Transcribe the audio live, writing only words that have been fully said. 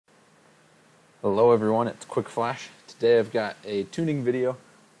Hello everyone, it's Quick Flash. Today I've got a tuning video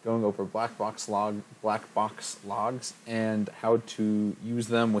going over black box logs and how to use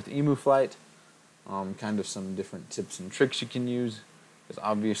them with EmuFlight. Kind of some different tips and tricks you can use, because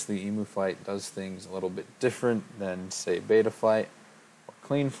obviously EmuFlight does things a little bit different than, say, Betaflight or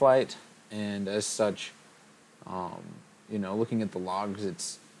CleanFlight, and as such, looking at the logs,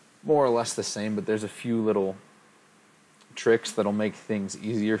 it's more or less the same, but there's a few little tricks that'll make things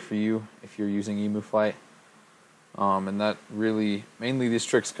easier for you if you're using EmuFlight. And that really, mainly these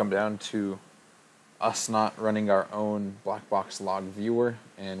tricks come down to us not running our own black box log viewer,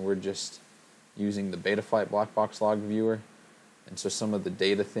 and we're just using the Betaflight black box log viewer. And so some of the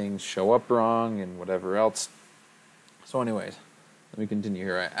data things show up wrong and whatever else. So anyways, let me continue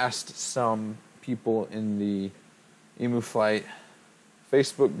here. I asked some people in the EmuFlight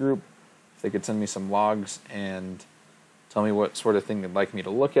Facebook group if they could send me some logs and tell me what sort of thing they'd like me to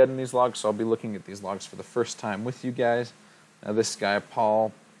look at in these logs. So I'll be looking at these logs for the first time with you guys. Now this guy,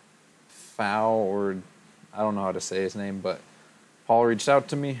 Paul Fow, or I don't know how to say his name, but Paul reached out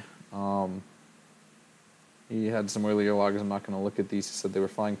to me. He had some earlier logs. I'm not going to look at these. He said they were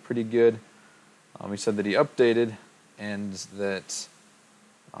flying pretty good. He said that he updated and that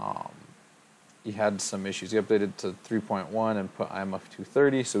he had some issues. He updated to 3.1 and put IMF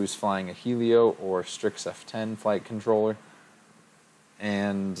 230, so he's flying a Helio or Strix F10 flight controller.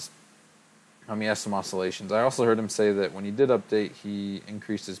 And he has some oscillations. I also heard him say that when he did update, he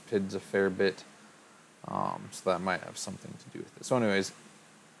increased his PIDs a fair bit, so that might have something to do with it. So anyways,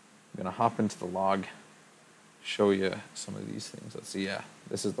 I'm going to hop into the log, show you some of these things. Let's see, yeah,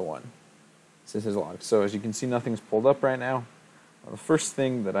 this is the one. This is his log. So as you can see, nothing's pulled up right now. The first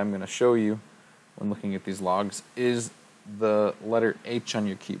thing that I'm going to show you when looking at these logs is the letter H on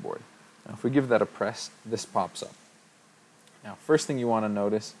your keyboard. Now if we give that a press, this pops up. Now first thing you want to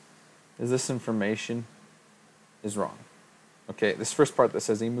notice is this information is wrong. Okay, this first part that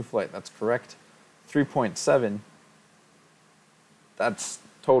says EmuFlight, that's correct. 3.7, that's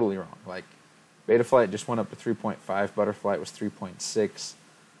totally wrong. Like, Betaflight just went up to 3.5, Butterflight was 3.6.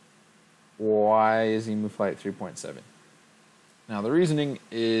 Why is EmuFlight 3.7? Now the reasoning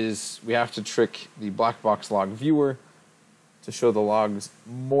is we have to trick the black box log viewer to show the logs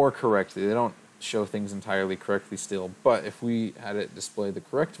more correctly. They don't show things entirely correctly still, but if we had it display the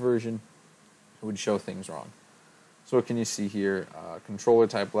correct version, it would show things wrong. So what can you see here? Controller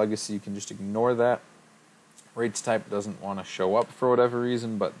type legacy, you can just ignore that. Rates type doesn't want to show up for whatever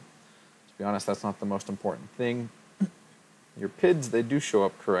reason, but to be honest, that's not the most important thing. Your PIDs, they do show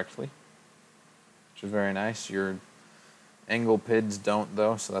up correctly, which is very nice. Your angle PIDs don't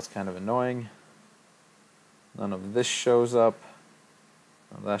though, so that's kind of annoying. None of this shows up.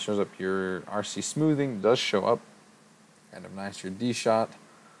 That shows up. Your RC smoothing does show up. Kind of nice. Your D-shot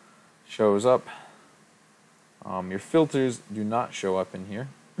shows up. Your filters do not show up in here.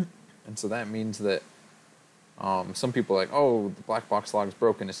 And so that means that some people are like, oh, the black box log's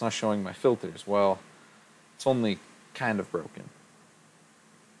broken. It's not showing my filters. Well, it's only kind of broken.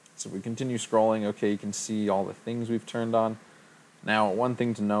 So we continue scrolling. Okay, you can see all the things we've turned on. Now, one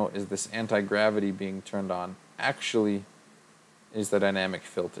thing to note is this anti-gravity being turned on actually is the dynamic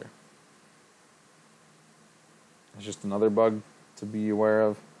filter. It's just another bug to be aware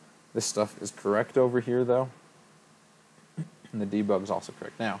of. This stuff is correct over here, though. And the debug is also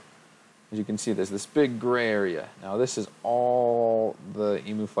correct. Now, as you can see, there's this big gray area. Now, this is all the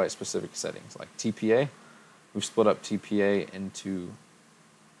EmuFlight specific settings, like TPA. We've split up TPA into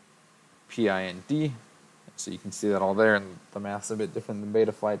PI and D, so you can see that all there, and the math's a bit different than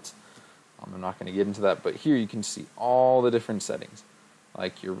Betaflight's. I'm not going to get into that, but here you can see all the different settings,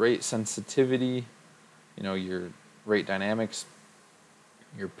 like your rate sensitivity, your rate dynamics,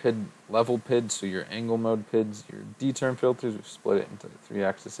 your PID level PID, so your angle mode PIDs, your D-term filters, we've split it into 3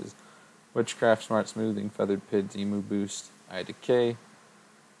 axes, Witchcraft, Smart Smoothing, Feathered PIDs, Emu Boost, Eye Decay,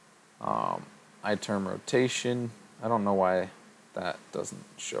 I-term rotation. I don't know why that doesn't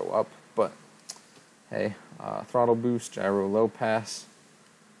show up, but hey, throttle boost, gyro low pass,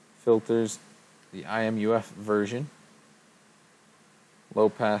 filters, the IMUF version, low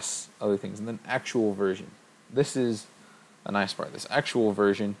pass, other things, and then actual version. This is a nice part. This actual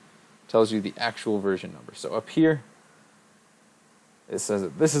version tells you the actual version number. So up here, it says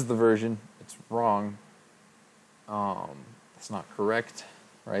that this is the version. It's wrong. It's not correct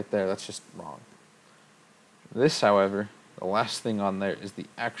right there. That's just wrong. This, however, the last thing on there is the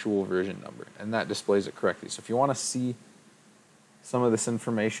actual version number, and that displays it correctly. So if you want to see some of this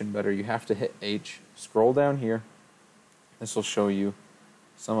information better, you have to hit H, scroll down here. This will show you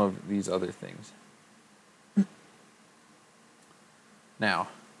some of these other things. Now,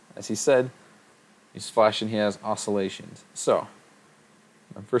 as he said, He's flashing, he has oscillations. So,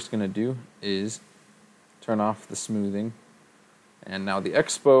 what I'm first going to do is turn off the smoothing. And now the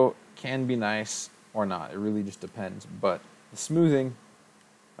expo can be nice or not. It really just depends. But the smoothing,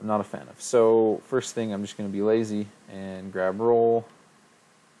 I'm not a fan of. So first thing, I'm just going to be lazy and grab roll,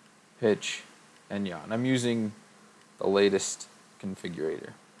 pitch, and yaw. And I'm using the latest configurator.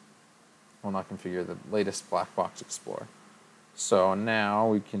 Well, not configure, the latest BlackBox Explorer. So now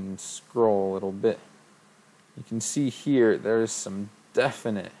we can scroll a little bit. You can see here there's some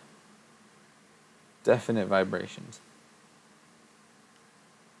definite vibrations.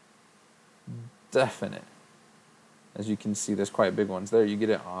 Definite. As you can see, there's quite big ones there. You get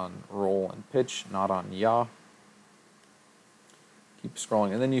it on roll and pitch, not on yaw. Keep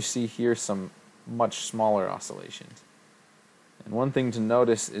scrolling. And then you see here some much smaller oscillations. And one thing to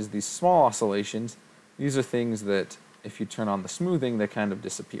notice is these small oscillations, these are things that if you turn on the smoothing, they kind of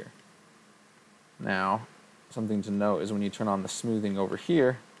disappear. Now, something to note is when you turn on the smoothing over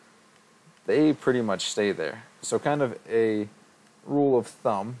here, they pretty much stay there. So kind of a rule of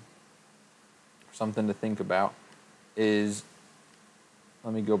thumb, something to think about, is,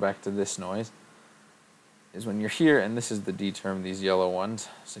 let me go back to this noise, is when you're here, and this is the D term, these yellow ones,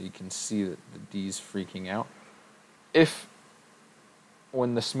 so you can see that the D's freaking out. If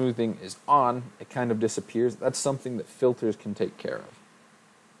when the smoothing is on, it kind of disappears, that's something that filters can take care of.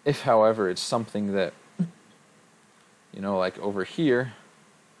 If, however, it's something that, you know, like over here,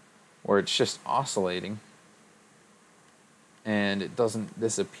 where it's just oscillating, and it doesn't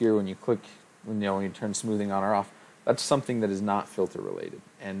disappear when you click, when you turn smoothing on or off, that's something that is not filter related.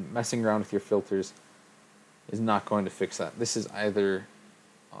 And messing around with your filters is not going to fix that. This is either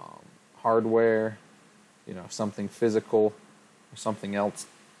hardware, you know, something physical, or something else.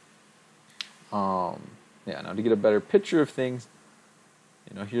 Yeah, now to get a better picture of things,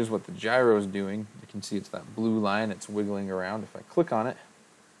 you know, here's what the gyro is doing. You can see it's that blue line, it's wiggling around. If I click on it,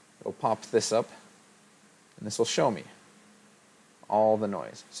 it'll pop this up, and this will show me all the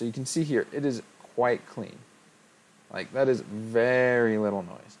noise. So you can see here, it is quite clean. Like, that is very little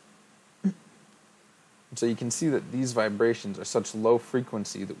noise. And so you can see that these vibrations are such low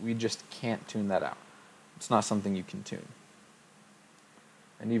frequency that we just can't tune that out. It's not something you can tune.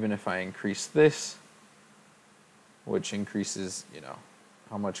 And even if I increase this, which increases, you know,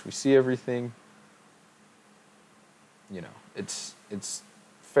 how much we see everything, you know, it's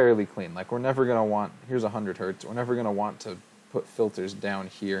fairly clean. Like, we're never going to want, here's 100 hertz, we're never going to want to put filters down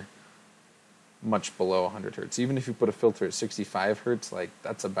here much below 100 hertz. Even if you put a filter at 65 hertz, like,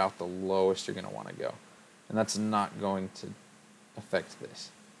 that's about the lowest you're going to want to go. And that's not going to affect this.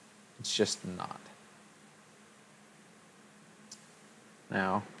 It's just not.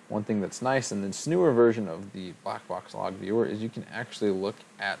 Now, one thing that's nice in this newer version of the BlackBox log viewer is you can actually look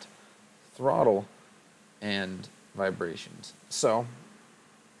at throttle and vibrations. So,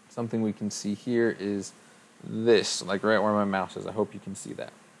 something we can see here is this, like right where my mouse is. I hope you can see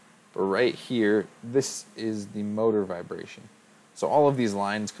that. But right here, this is the motor vibration. So all of these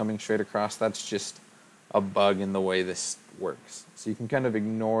lines coming straight across, that's just a bug in the way this works. So you can kind of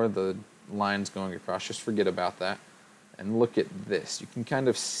ignore the lines going across, just forget about that, and look at this. You can kind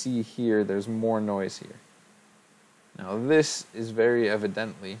of see here, there's more noise here. Now this is very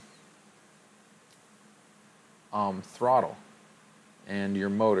evidently throttle and your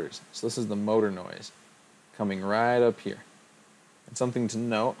motors. So this is the motor noise coming right up here. And something to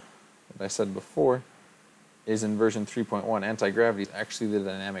note, that I said before, is in version 3.1, anti-gravity is actually the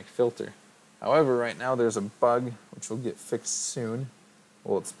dynamic filter. However, right now there's a bug, which will get fixed soon.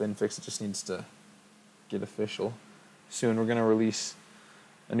 Well, it's been fixed, it just needs to get official. Soon we're going to release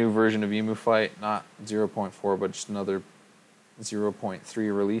a new version of EmuFlight, not 0.4, but just another 0.3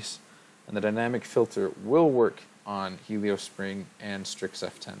 release. And the dynamic filter will work on Helios Spring and Strix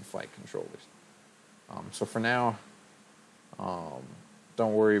F10 flight controllers. So for now,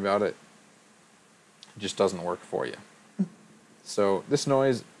 don't worry about it. It just doesn't work for you. So this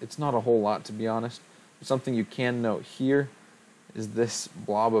noise, it's not a whole lot, to be honest. But something you can note here is this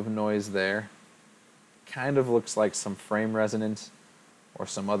blob of noise there. Kind of looks like some frame resonance or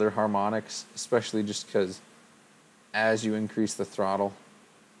some other harmonics, especially just because as you increase the throttle,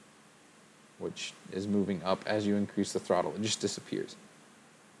 which is moving up as you increase the throttle, it just disappears.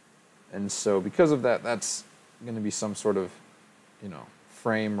 And so because of that, that's going to be some sort of, you know,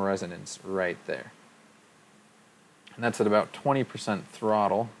 frame resonance right there. And that's at about 20%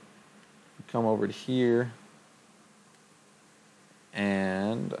 throttle. Come over to here,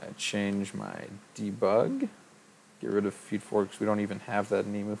 and I change my debug. Get rid of feed forks. We don't even have that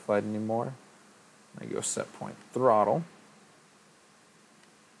in EmuFlight anymore. I go set point throttle.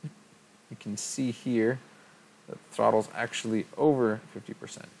 you can see here that the throttle's actually over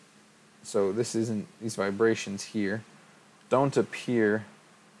 50%. So this isn't, these vibrations here don't appear,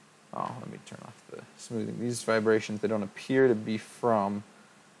 oh, let me turn off the smoothing. These vibrations, they don't appear to be from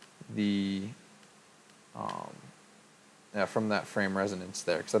the, from that frame resonance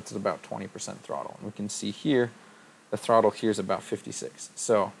there, because that's at about 20% throttle. And we can see here, the throttle here is about 56.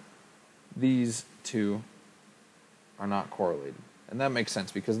 So these two are not correlated. And that makes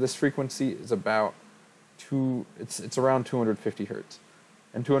sense because this frequency is about it's around 250 hertz.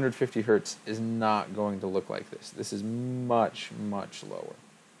 And 250 hertz is not going to look like this. This is much, much lower.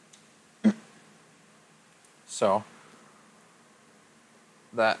 So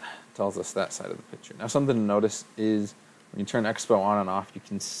that tells us that side of the picture. Now something to notice is when you turn expo on and off,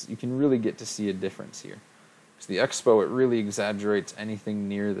 you can really get to see a difference here. Because the expo, it really exaggerates anything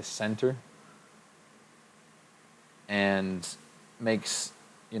near the center and makes,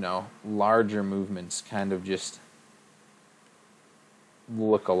 you know, larger movements kind of just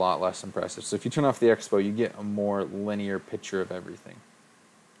look a lot less impressive. So if you turn off the expo, you get a more linear picture of everything.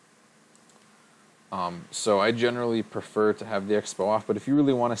 So I generally prefer to have the expo off, but if you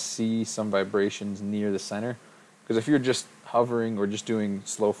really want to see some vibrations near the center, because if you're just hovering or just doing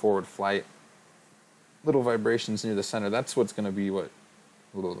slow forward flight, little vibrations near the center, that's what's going to be what,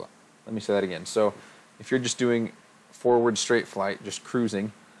 let me say that again. So if you're just doing forward straight flight, just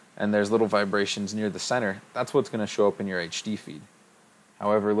cruising, and there's little vibrations near the center, that's what's going to show up in your HD feed.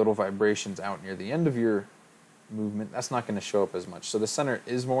 However, little vibrations out near the end of your movement, that's not going to show up as much. So the center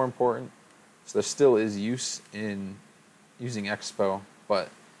is more important. So there still is use in using expo, but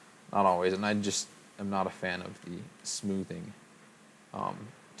not always. And I just am not a fan of the smoothing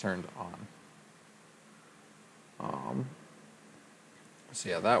turned on. So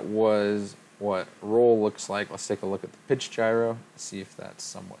yeah, that was what roll looks like. Let's take a look at the pitch gyro, see if that's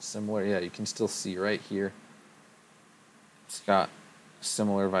somewhat similar. Yeah, you can still see right here. It's got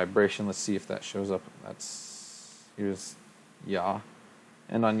similar vibration. Let's see if that shows up. Here's yaw.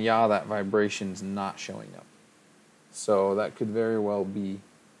 And on yaw, that vibration's not showing up. So that could very well be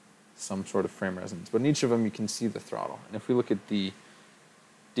some sort of frame resonance. But in each of them, you can see the throttle. And if we look at the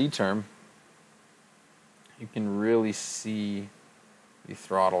D term, you can really see the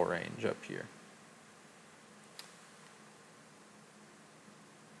throttle range up here.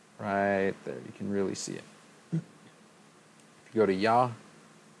 Right there, you can really see it. If you go to yaw, you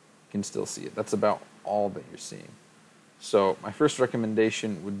can still see it. That's about all that you're seeing. So my first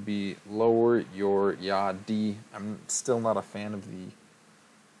recommendation would be lower your yaw D. I'm still not a fan of the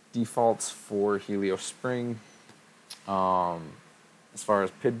defaults for Helio Spring as far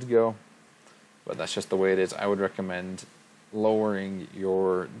as PIDs go, but that's just the way it is. I would recommend lowering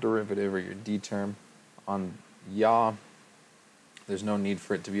your derivative or your D term on yaw. There's no need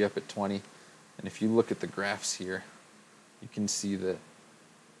for it to be up at 20. And if you look at the graphs here, you can see that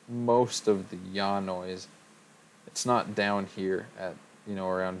most of the yaw noise, it's not down here at, you know,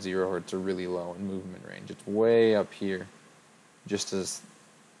 around 0 hertz or really low in movement range. It's way up here, just as,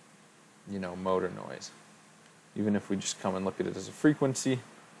 you know, motor noise. Even if we just come and look at it as a frequency,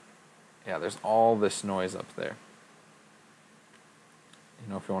 yeah, there's all this noise up there.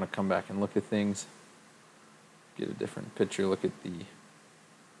 You know, if you want to come back and look at things, get a different picture, look at the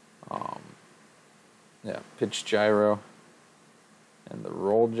pitch gyro and the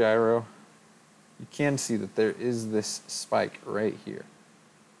roll gyro, you can see that there is this spike right here.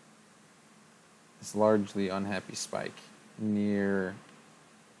 This largely unhappy spike near,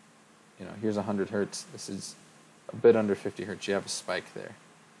 you know, here's 100 hertz. This is a bit under 50 hertz. You have a spike there,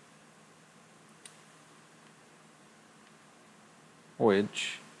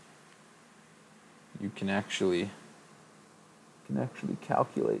 which you can actually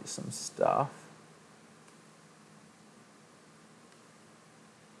calculate some stuff.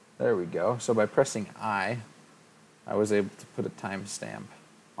 There we go. So by pressing I was able to put a timestamp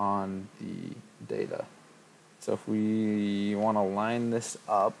on the data. So if we want to line this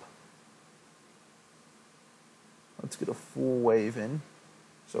up, let's get a full wave in.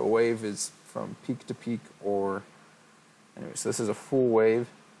 So a wave is from peak to peak, or anyway, so this is a full wave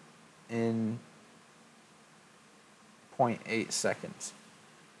in 0.8 seconds.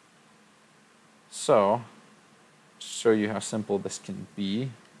 So, to show you how simple this can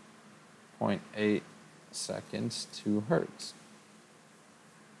be, 0.8 seconds, 2 hertz.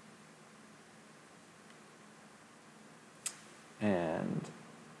 And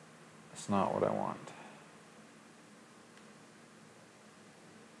that's not what I want.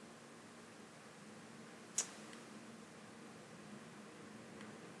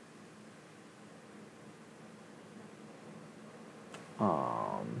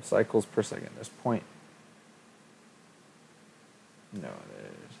 cycles per second. There's point. No,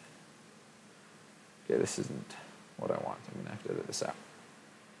 there's. Okay, this isn't what I want. I'm going to have to edit this out.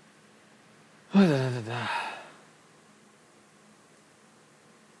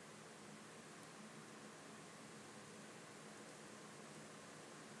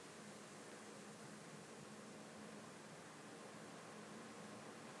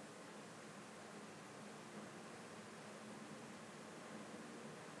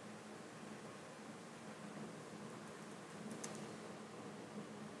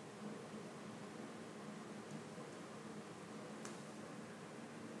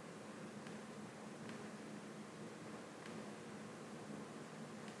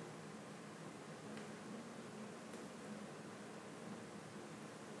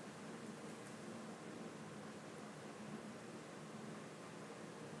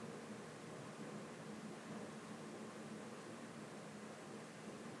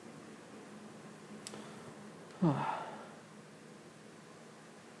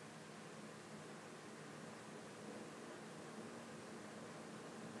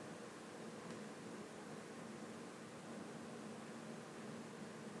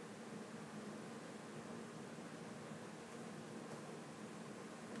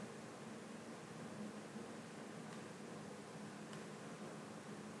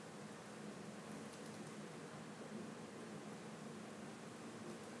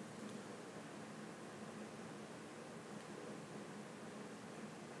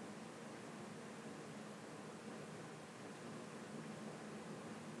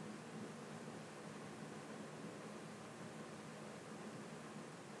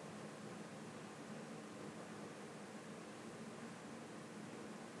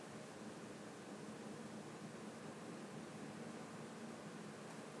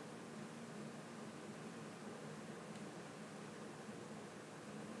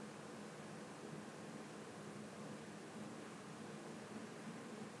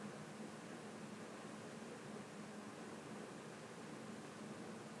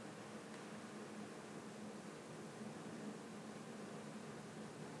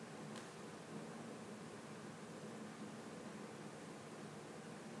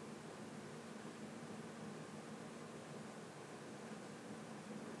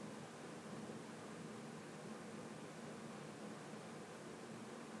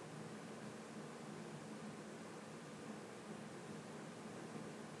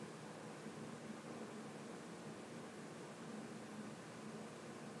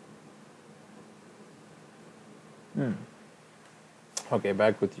 Okay,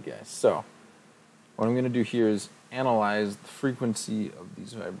 back with you guys. So, what I'm going to do here is analyze the frequency of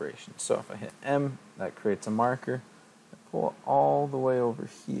these vibrations. So if I hit M, that creates a marker. I pull it all the way over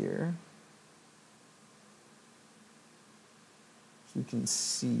here. So you can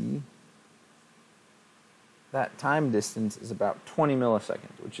see that time distance is about 20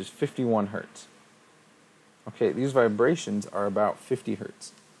 milliseconds, which is 51 hertz. Okay, these vibrations are about 50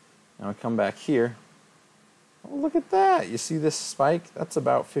 hertz. Now I come back here. Oh, look at that. You see this spike? That's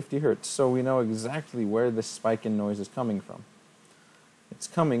about 50 hertz. So we know exactly where this spike in noise is coming from. It's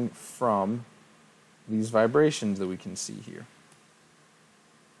coming from these vibrations that we can see here.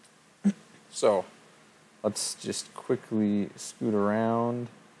 So let's just quickly scoot around,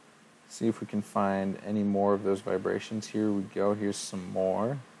 see if we can find any more of those vibrations. Here we go. Here's some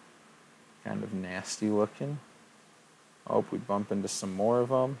more. Kind of nasty looking. I hope we bump into some more of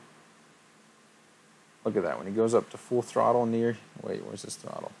them. Look at that. When he goes up to full throttle near... Wait, where's his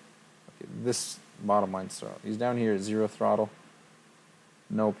throttle? Okay, this bottom line's throttle. He's down here at 0 throttle.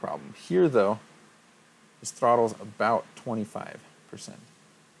 No problem. Here, though, his throttle's about 25%.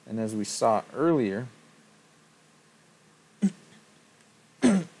 And as we saw earlier...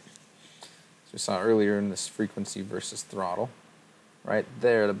 as we saw earlier in this frequency versus throttle, right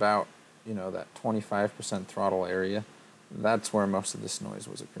there at about, that 25% throttle area, that's where most of this noise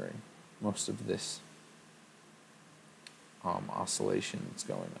was occurring. Most of this oscillation that's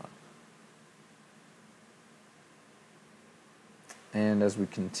going on. And as we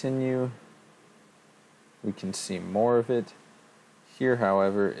continue, we can see more of it. Here,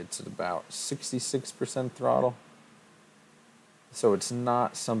 however, it's at about 66% throttle. So it's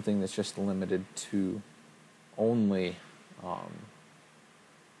not something that's just limited to only,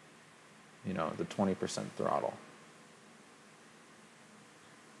 the 20% throttle.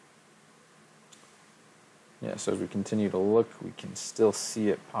 Yeah, so as we continue to look, we can still see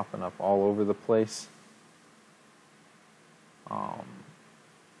it popping up all over the place.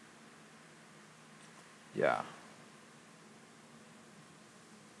 Yeah.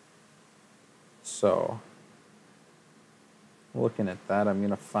 So, looking at that, I'm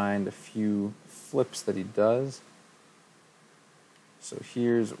going to find a few flips that he does. So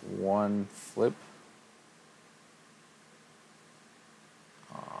here's one flip.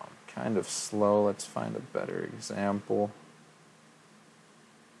 Kind of slow. Let's find a better example.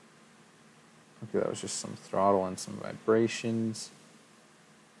 Okay, that was just some throttle and some vibrations.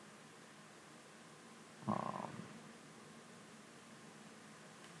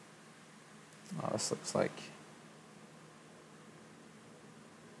 This looks like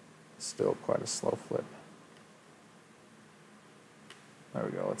still quite a slow flip. There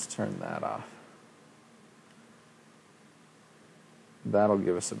we go. Let's turn that off. That'll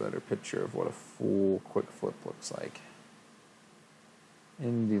give us a better picture of what a full quick flip looks like.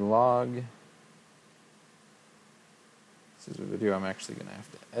 In the log, this is a video I'm actually going to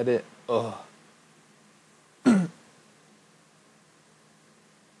have to edit. Ugh.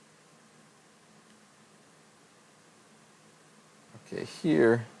 Okay,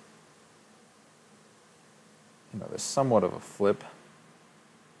 here, there's somewhat of a flip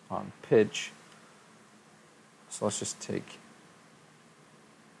on pitch. So let's just take,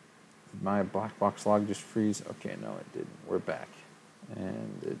 did my black box log just freeze? Okay, no it didn't. We're back.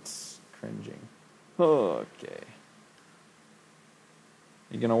 And it's cringing. Okay.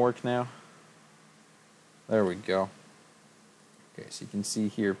 You gonna work now? There we go. Okay, so you can see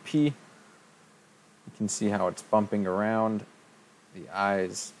here P. You can see how it's bumping around. The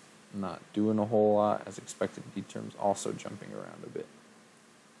I's not doing a whole lot. As expected, D term's also jumping around a bit.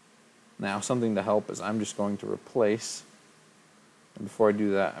 Now, something to help is I'm just going to replace. And before I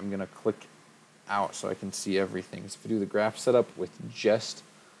do that, I'm going to click out so I can see everything. So if I do the graph setup with just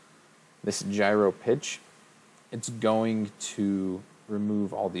this gyro pitch, it's going to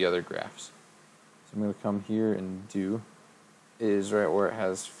remove all the other graphs. So I'm going to come here and do is right where it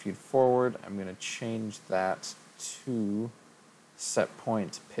has feed forward. I'm going to change that to set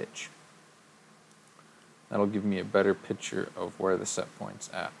point pitch. That'll give me a better picture of where the set point's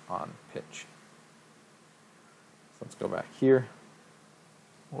at on pitch. So let's go back here.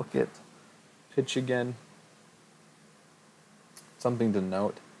 Look at pitch again. Something to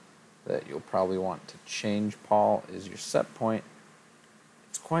note that you'll probably want to change, Paul, is your set point.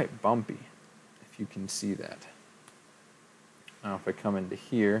 It's quite bumpy, if you can see that. Now if I come into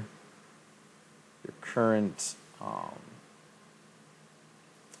here, your current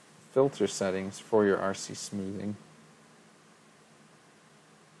filter settings for your RC smoothing,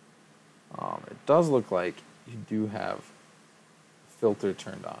 it does look like you do have filter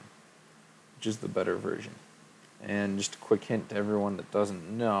turned on, which is the better version. And just a quick hint to everyone that doesn't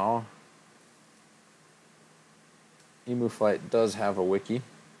know, EmuFlight does have a wiki.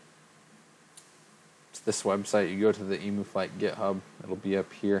 It's this website. You go to the EmuFlight GitHub, it'll be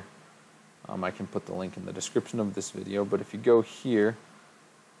up here. I can put the link in the description of this video, but if you go here,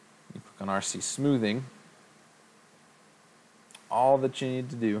 you click on RC smoothing, all that you need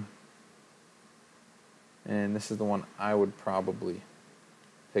to do, and this is the one I would probably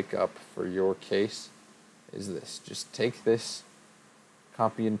pick up for your case, is this. Just take this,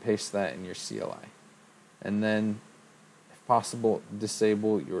 copy and paste that in your CLI, and then if possible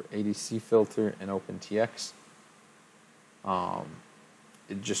disable your ADC filter in OpenTX.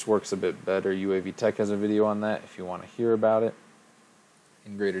 It just works a bit better. UAV Tech has a video on that if you want to hear about it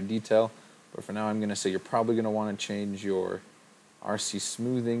in greater detail. But for now I'm going to say you're probably going to want to change your RC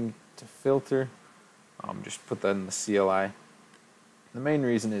smoothing to filter. Just put that in the CLI. The main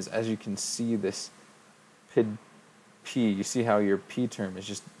reason is, as you can see this PID P, you see how your P term is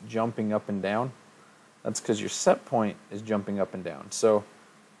just jumping up and down? That's because your set point is jumping up and down. So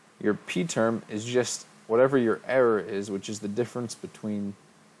your P term is just whatever your error is, which is the difference between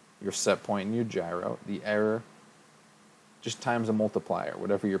your set point and your gyro. The error just times a multiplier,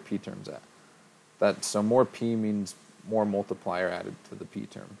 whatever your P term's at. So more P means more multiplier added to the P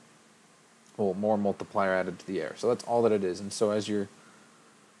term. Well, more multiplier added to the error. So that's all that it is. And so as your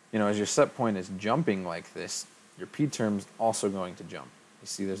set point is jumping like this, your P term's also going to jump. You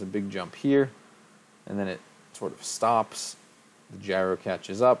see there's a big jump here, and then it sort of stops. The gyro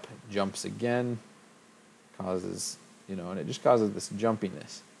catches up, jumps again, causes, and it just causes this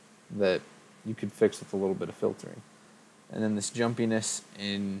jumpiness that you could fix with a little bit of filtering. And then this jumpiness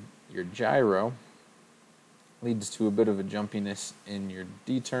in your gyro leads to a bit of a jumpiness in your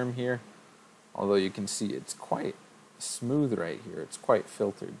D term here, although you can see it's quite smooth right here. It's quite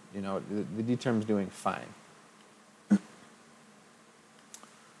filtered. The D term's doing fine.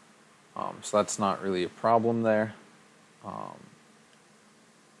 So that's not really a problem there.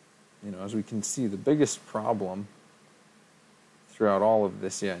 As we can see, the biggest problem throughout all of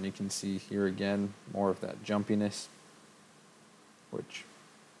this, and you can see here again more of that jumpiness. which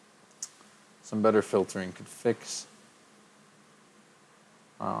some better filtering could fix.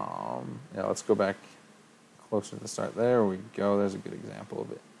 Yeah, let's go back closer to the start. There we go. There's a good example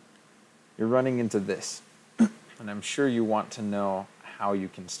of it. You're running into this, and I'm sure you want to know how you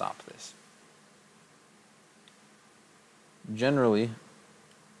can stop this. Generally,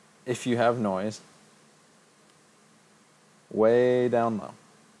 if you have noise way down low,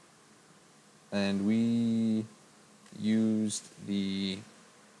 and we used the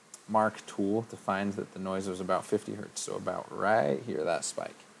mark tool to find that the noise was about 50 hertz, so about right here, that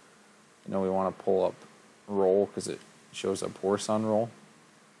spike. You know, we want to pull up roll because it shows up worse on roll.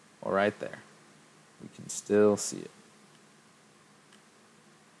 Well, right there, we can still see it.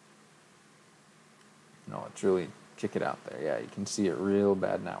 No, let's really kick it out there. Yeah, you can see it real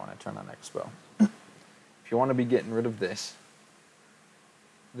bad now when I turn on Expo. If you want to be getting rid of this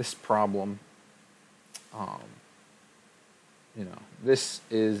problem, you know, this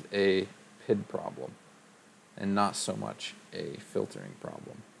is a PID problem and not so much a filtering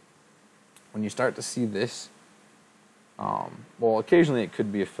problem. When you start to see this, well, occasionally it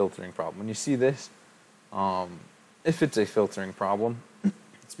could be a filtering problem. When you see this, if it's a filtering problem,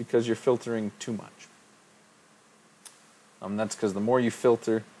 it's because you're filtering too much. That's because the more you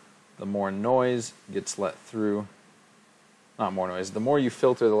filter, the more noise gets let through. Not more noise. The more you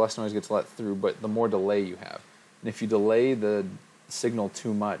filter, the less noise gets let through, but the more delay you have. And if you delay the signal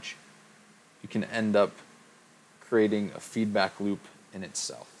too much, you can end up creating a feedback loop in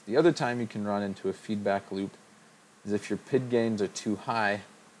itself. The other time you can run into a feedback loop is if your PID gains are too high,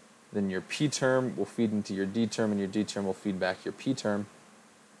 then your P term will feed into your D term, and your D term will feed back your P term,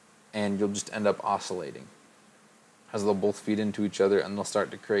 and you'll just end up oscillating, as they'll both feed into each other, and they'll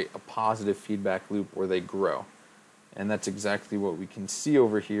start to create a positive feedback loop where they grow. And that's exactly what we can see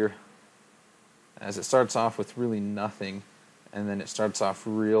over here, as it starts off with really nothing, and then it starts off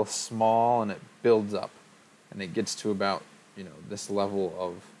real small, and it builds up, and it gets to about, you know, this level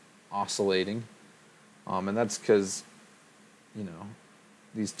of oscillating. And that's because, you know,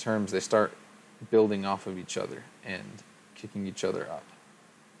 these terms, they start building off of each other and kicking each other up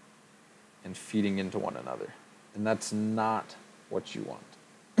and feeding into one another. And that's not what you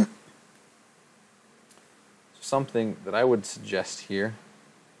want. Something that I would suggest here,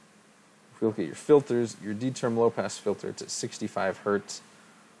 if we look at your filters, your D-term low-pass filter, it's at 65 hertz,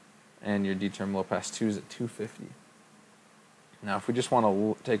 and your D-term low-pass 2 is at 250. Now, if we just want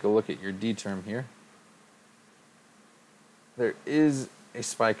to take a look at your D-term here, there is a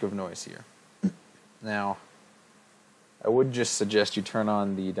spike of noise here. Now, I would just suggest you turn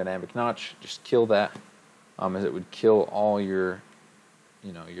on the dynamic notch, just kill that, as it would kill all your,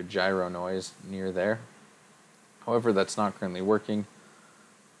 you know, your gyro noise near there. However, that's not currently working.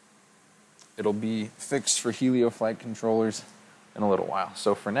 It'll be fixed for EmuFlight controllers in a little while.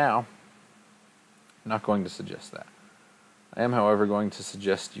 So for now, I'm not going to suggest that. I am, however, going to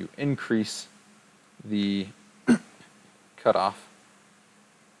suggest you increase the cutoff.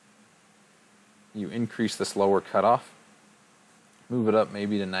 You increase this lower cutoff, move it up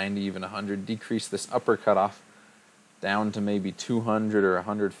maybe to 90, even 100, decrease this upper cutoff down to maybe 200 or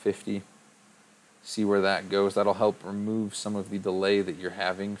 150. See where that goes. That'll help remove some of the delay that you're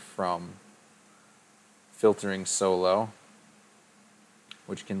having from filtering so low,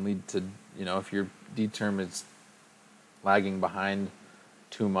 which can lead to, you know, if your D term is lagging behind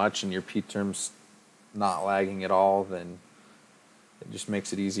too much and your P term's not lagging at all, then it just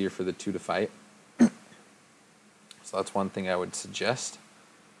makes it easier for the two to fight. So that's one thing I would suggest.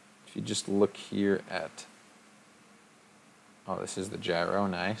 If you just look here at, oh, this is the gyro,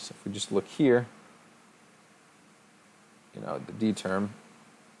 nice. If we just look here, you know, the D term,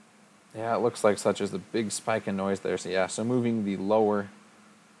 yeah, it looks like such as the big spike in noise there. So yeah, so moving the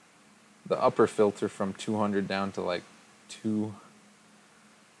upper filter from 200 down to like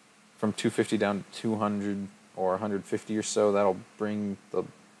from 250 down to 200 or 150 or so, that'll bring the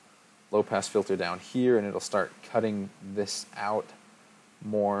low pass filter down here, and it'll start cutting this out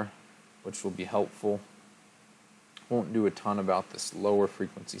more, which will be helpful. Won't do a ton about this lower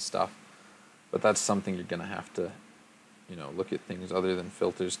frequency stuff, but that's something you're going to have to, you know, look at things other than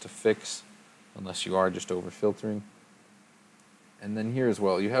filters to fix, unless you are just over filtering. And then here as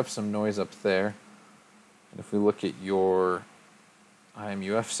well, you have some noise up there, and if we look at your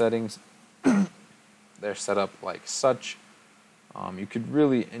IMUF settings, they're set up like such. You could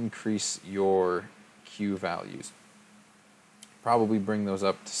really increase your Q values. Probably bring those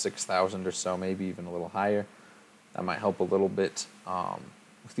up to 6,000 or so, maybe even a little higher. That might help a little bit.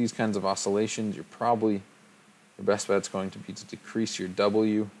 With these kinds of oscillations, your best bet's going to be to decrease your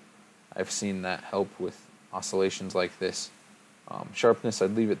W. I've seen that help with oscillations like this Sharpness,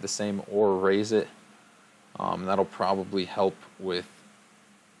 I'd leave it the same or raise it. That'll probably help with,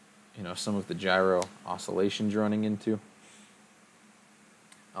 you know, some of the gyro oscillations you're running into.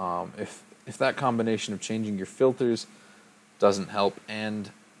 If that combination of changing your filters doesn't help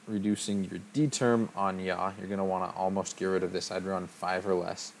and reducing your D term on yaw, you're going to want to almost get rid of this. I'd run 5 or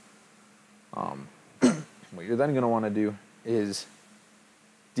less. What you're then going to want to do is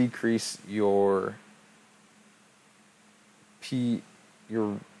decrease your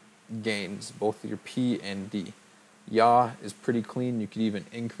your gains, both your P and D. Yaw is pretty clean. You could even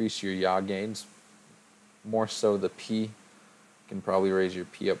increase your yaw gains. More so the P. You can probably raise your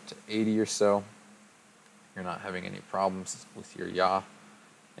P up to 80 or so. You're not having any problems with your yaw,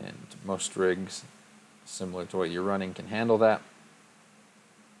 and most rigs similar to what you're running can handle that.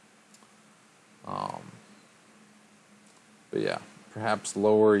 But yeah, perhaps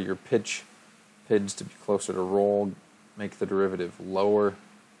lower your pitch PIDs to be closer to roll, make the derivative lower,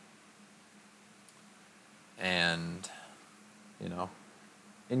 and, you know,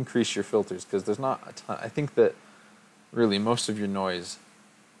 increase your filters, because there's not a ton. I think that really most of your noise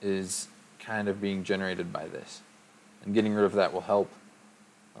is kind of being generated by this, and getting rid of that will help.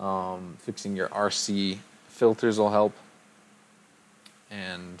 Fixing your RC filters will help,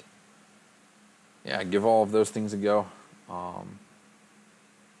 and yeah, give all of those things a go.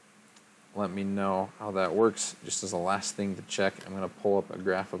 Let me know how that works. Just as a last thing to check, I'm going to pull up a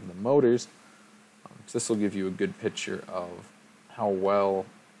graph of the motors. So this will give you a good picture of how well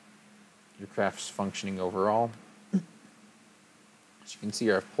your craft's functioning overall. As you can see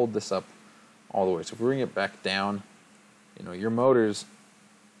here, I've pulled this up all the way. So if we bring it back down, you know, your motors,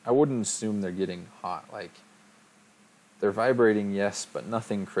 I wouldn't assume they're getting hot. Like, they're vibrating, yes, but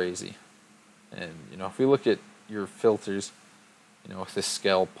nothing crazy. And, you know, if we look at your filters, you know, with this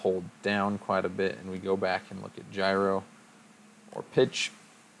scale pulled down quite a bit, and we go back and look at gyro or pitch,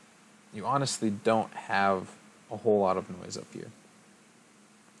 you honestly don't have a whole lot of noise up here.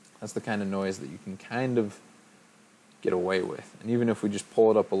 That's the kind of noise that you can kind of get away with. And even if we just pull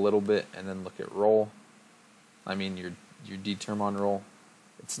it up a little bit and then look at roll, I mean your D term on roll,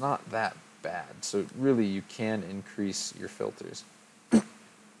 it's not that bad. So really you can increase your filters. You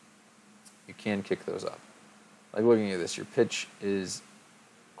can kick those up. Like looking at this, your pitch is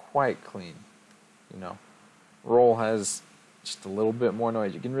quite clean. You know, roll has just a little bit more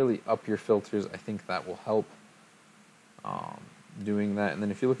noise. You can really up your filters. I think that will help doing that. And then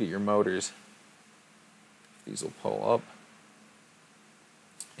if you look at your motors, these will pull up.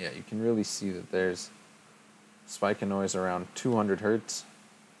 Yeah, you can really see that there's a spike in noise around 200 hertz,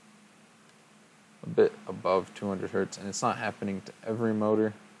 a bit above 200 hertz, and it's not happening to every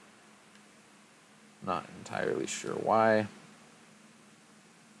motor. Not entirely sure why,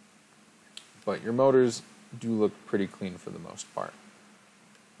 but your motors do look pretty clean for the most part.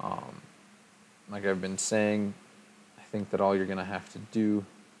 Like I've been saying, I think that all you're going to have to do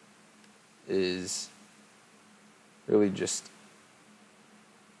is really just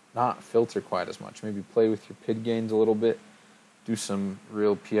not filter quite as much. Maybe play with your PID gains a little bit, do some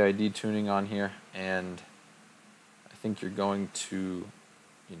real PID tuning on here, and I think you're going to,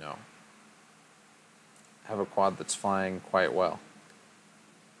 you know, have a quad that's flying quite well.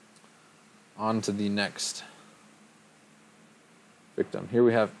 On to the next victim. Here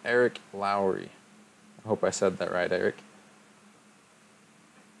we have Eric Lowry. I hope I said that right, Eric.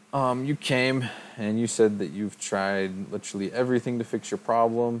 You came and you said that you've tried literally everything to fix your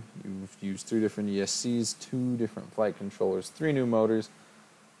problem. You've used 3 different ESCs, 2 different flight controllers, 3 new motors,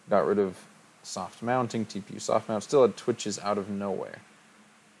 got rid of soft mounting, TPU soft mount, still had twitches out of nowhere.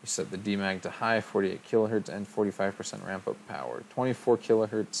 You set the Dmag to high, 48 kilohertz, and 45% ramp up power. 24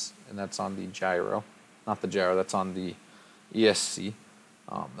 kilohertz, and that's on the gyro. Not the gyro, that's on the ESC.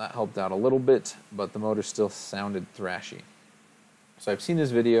 That helped out a little bit, but the motor still sounded thrashy. So I've seen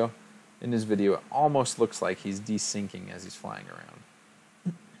his video. In his video, it almost looks like he's desyncing as he's flying around.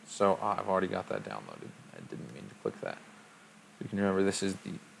 So I've already got that downloaded. I didn't mean to click that. So you can remember this is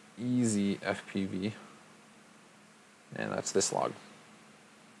the easy FPV, and that's this log.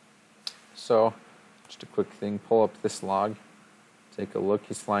 So, just a quick thing, pull up this log, take a look.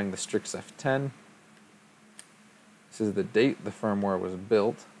 He's flying the Strix F10. This is the date the firmware was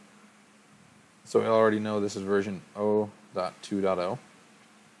built. So we already know this is version 0.2.0.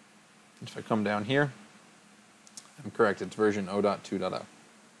 If I come down here, I'm correct, it's version 0.2.0.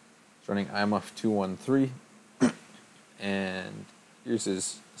 It's running IMUF 213, and here's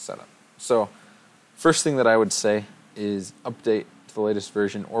his setup. So, first thing that I would say is update to the latest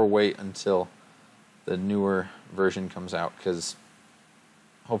version, or wait until the newer version comes out, because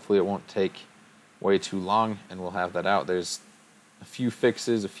hopefully it won't take way too long and we'll have that out. There's a few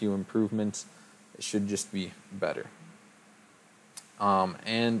fixes, a few improvements. It should just be better.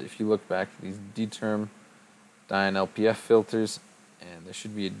 And if you look back at these D-term Dian LPF filters, and there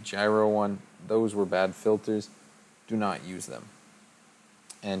should be a gyro one, those were bad filters. Do not use them.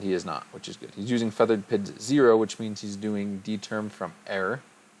 And he is not, which is good. He's using feathered PIDs at 0, which means he's doing D-term from error.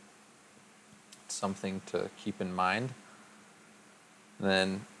 It's something to keep in mind. And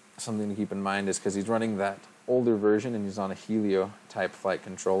then something to keep in mind is because he's running that older version and he's on a Helio type flight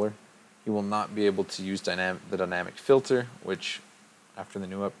controller, he will not be able to use the dynamic filter, which after the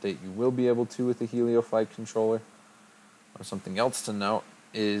new update you will be able to with the Helio flight controller. Or something else to note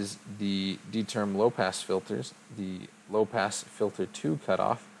is the D-term low-pass filters. The low-pass filter 2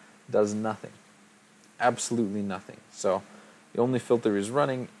 cutoff does nothing. Absolutely nothing. So the only filter he's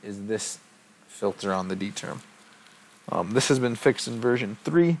running is this filter on the D-term. This has been fixed in version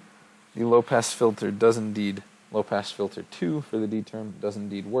 3. The low-pass filter does indeed, low-pass filter 2 for the D-term does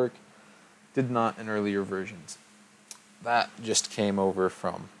indeed work. Did not in earlier versions. That just came over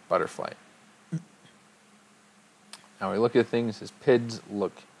from Butterflight. Now we look at things, his PIDs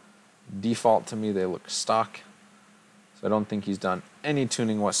look default to me, they look stock. So I don't think he's done any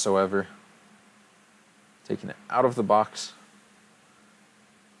tuning whatsoever. Taking it out of the box.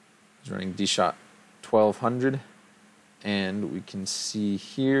 He's running D-Shot 1200. And we can see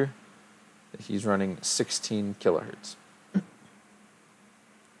here that he's running 16 kilohertz.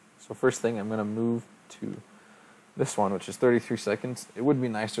 So first thing, I'm going to move to this one, which is 33 seconds. It would be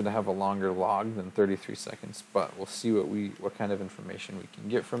nicer to have a longer log than 33 seconds, but we'll see what kind of information we can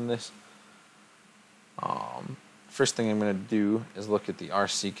get from this. First thing I'm going to do is look at the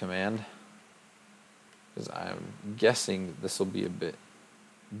RC command, because I'm guessing this will be a bit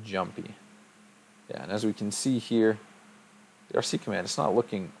jumpy. Yeah, and as we can see here, the RC command, it's not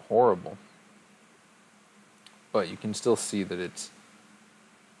looking horrible, but you can still see that it's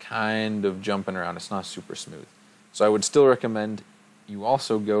kind of jumping around. It's not super smooth. So I would still recommend you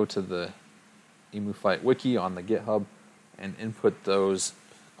also go to the EmuFlight wiki on the GitHub and input those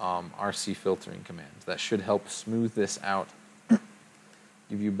RC filtering commands. That should help smooth this out,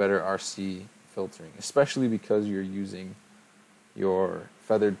 give you better RC filtering, especially because you're using your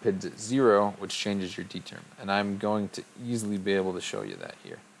feathered PIDs at 0, which changes your D-term. And I'm going to easily be able to show you that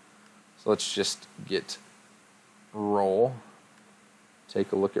here. So let's just get roll.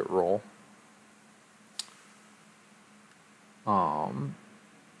 Take a look at roll.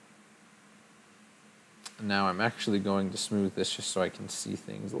 Now I'm actually going to smooth this just so I can see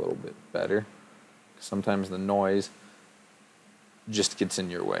things a little bit better. Sometimes the noise just gets in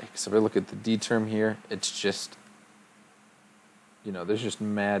your way. Because if I look at the D-term here, it's just, you know, there's just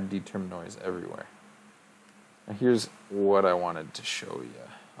mad D-term noise everywhere. Now here's what I wanted to show you.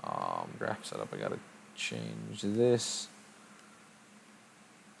 Graph setup, I gotta change this.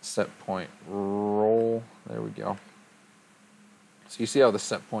 Set point roll, there we go. So you see how the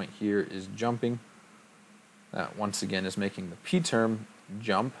set point here is jumping. That once again is making the P term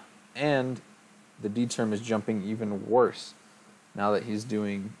jump, and the D term is jumping even worse now that he's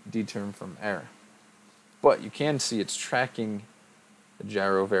doing D term from error. But you can see it's tracking the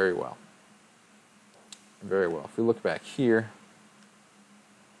gyro very well. Very well. If we look back here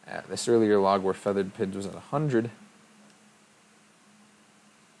at this earlier log where feathered PIDs was at 100,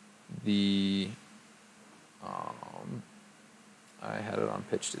 the I had it on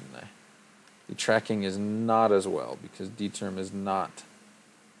pitch, didn't I? The tracking is not as well because D-term is not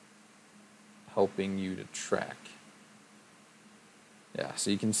helping you to track. Yeah,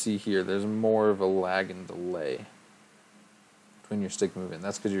 so you can see here there's more of a lag and delay between your stick movement.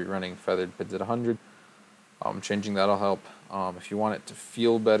 That's because you're running feathered PIDs at 100. Changing that'll help. If you want it to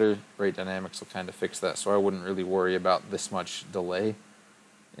feel better, rate dynamics will kind of fix that. So I wouldn't really worry about this much delay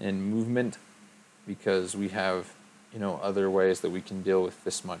in movement because we have, you know, other ways that we can deal with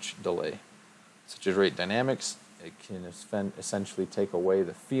this much delay, such as rate dynamics. It can essentially take away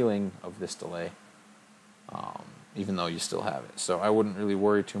the feeling of this delay, even though you still have it. So I wouldn't really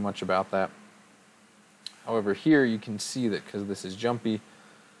worry too much about that. However, here you can see that because this is jumpy,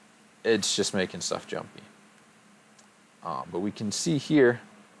 it's just making stuff jumpy. But we can see here,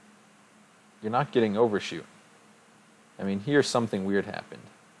 you're not getting overshoot. I mean, here something weird happened.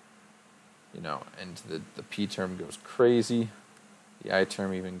 You know, and the P term goes crazy. The I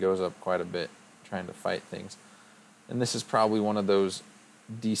term even goes up quite a bit, trying to fight things. And this is probably one of those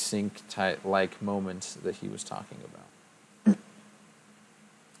desync type-like moments that he was talking about.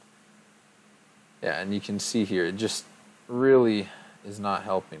 Yeah, and you can see here, it just really is not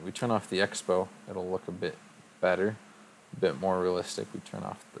helping. We turn off the expo, it'll look a bit better, a bit more realistic. We turn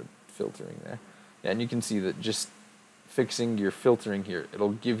off the filtering there. Yeah, and you can see that just fixing your filtering here,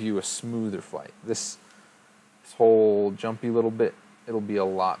 it'll give you a smoother flight. This whole jumpy little bit, it'll be a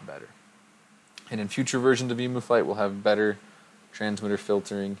lot better. And in future versions of EmuFlight, we'll have better transmitter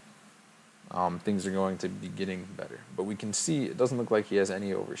filtering. Things are going to be getting better. But we can see it doesn't look like he has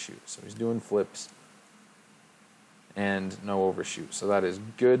any overshoot. So he's doing flips and no overshoot. So that is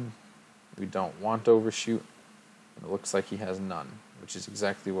good. We don't want overshoot. And it looks like he has none, which is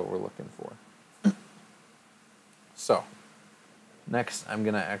exactly what we're looking for. So, next I'm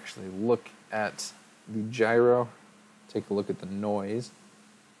going to actually look at the gyro, take a look at the noise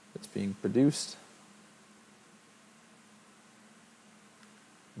that's being produced.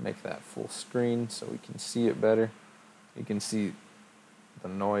 Make that full screen so we can see it better. You can see the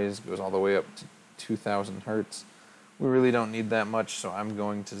noise goes all the way up to 2000 hertz. We really don't need that much, so I'm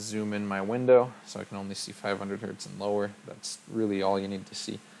going to zoom in my window so I can only see 500 hertz and lower. That's really all you need to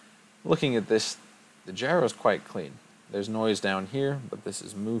see. Looking at this, the gyro is quite clean. There's noise down here, but this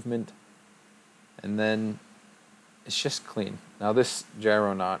is movement. And then it's just clean. Now this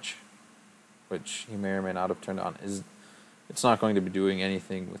gyro notch, which he may or may not have turned on, it's not going to be doing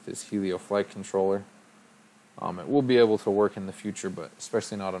anything with this Helio flight controller. It will be able to work in the future, but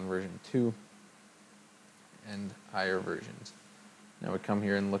especially not on version 2 and higher versions. Now we come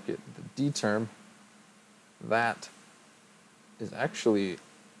here and look at the D term. That is actually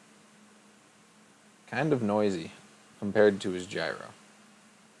kind of noisy compared to his gyro.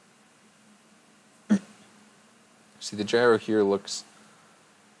 See, the gyro here looks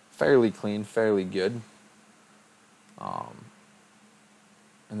fairly clean, fairly good.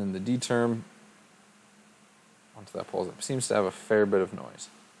 And then the D term, once that pulls up, seems to have a fair bit of noise.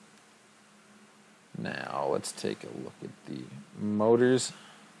 Now let's take a look at the motors,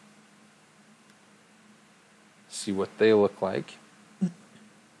 see what they look like.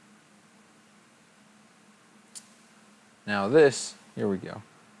 Now this, here we go.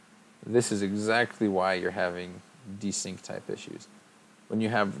 This is exactly why you're having desync type issues. When you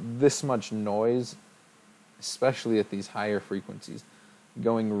have this much noise, especially at these higher frequencies,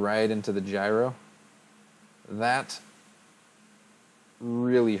 going right into the gyro, that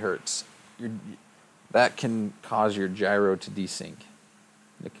really hurts. That can cause your gyro to desync.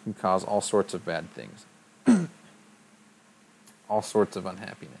 It can cause all sorts of bad things. All sorts of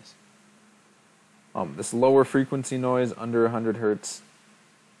unhappiness. This lower frequency noise, under 100 hertz,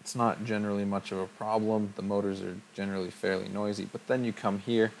 it's not generally much of a problem. The motors are generally fairly noisy. But then you come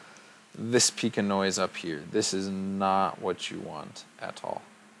here, this peak of noise up here, this is not what you want at all.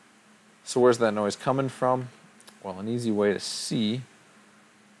 So where's that noise coming from? Well, an easy way to see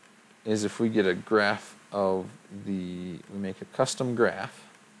is if we get a graph of we make a custom graph,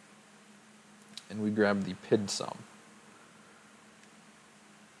 and we grab the PID sum.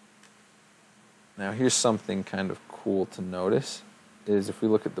 Now here's something kind of cool to notice, is if we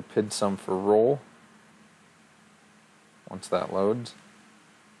look at the PID sum for roll, once that loads,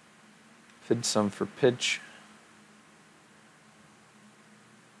 PID sum for pitch,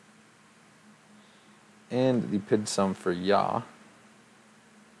 and the PID sum for yaw.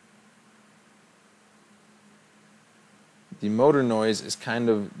 The motor noise is kind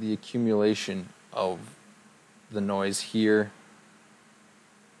of the accumulation of the noise here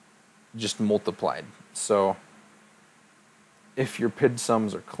just multiplied. So if your PID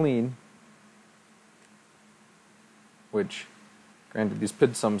sums are clean, which granted these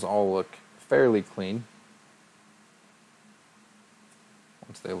PID sums all look fairly clean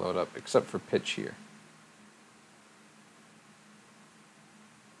once they load up, except for pitch here.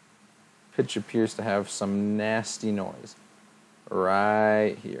 Pitch appears to have some nasty noise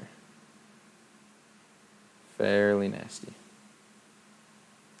right here. Fairly nasty.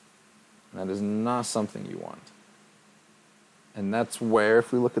 That is not something you want. And that's where,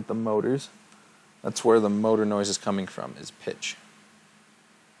 if we look at the motors, that's where the motor noise is coming from, is pitch.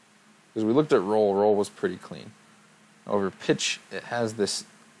 Because we looked at roll, roll was pretty clean. Over pitch, it has this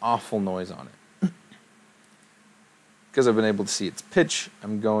awful noise on it. Because I've been able to see its pitch,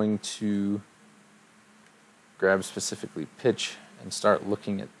 I'm going to grab specifically pitch and start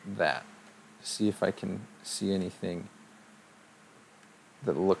looking at that. See if I can see anything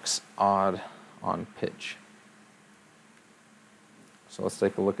that looks odd on pitch. So let's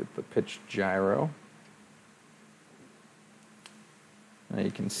take a look at the pitch gyro. Now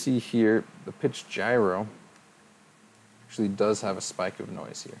you can see here the pitch gyro actually does have a spike of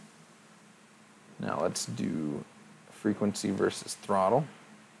noise here. Now let's do frequency versus throttle.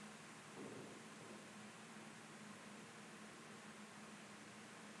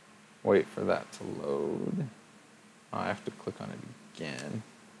 Wait for that to load. Oh, I have to click on it again.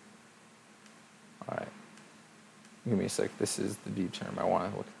 Alright. give me a sec. This is the D term. I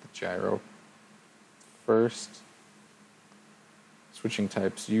want to look at the gyro first. Switching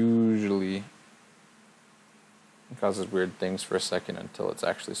types usually causes weird things for a second until it's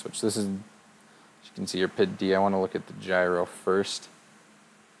actually switched. This is, as you can see here, PID D. I want to look at the gyro first.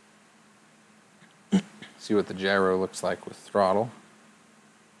 See what the gyro looks like with throttle.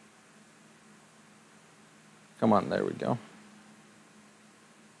 Come on, there we go.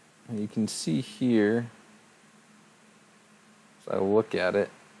 And you can see here, as I look at it,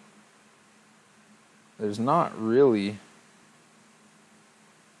 there's not really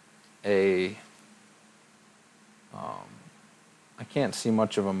a I can't see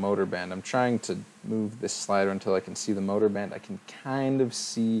much of a motor band. I'm trying to move this slider until I can see the motor band. I can kind of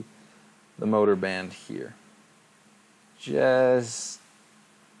see the motor band here. Just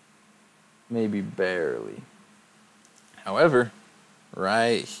maybe barely. However,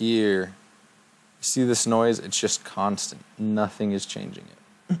 right here, you see this noise? It's just constant. Nothing is changing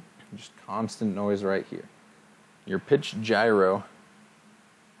it. Just constant noise right here. Your pitch gyro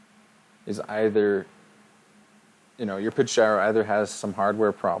is either, your pitch gyro either has some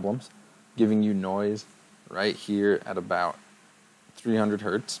hardware problems, giving you noise right here at about 300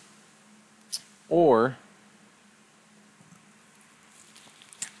 hertz, or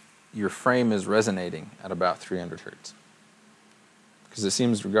your frame is resonating at about 300 hertz. Because it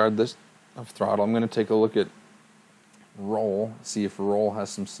seems, regardless of throttle, I'm going to take a look at roll, see if roll has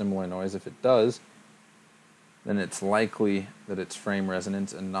some similar noise. If it does, then it's likely that it's frame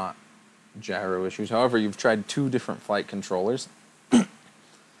resonance and not gyro issues. However, you've tried two different flight controllers, and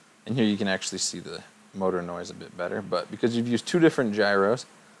here you can actually see the motor noise a bit better. But because you've used two different gyros,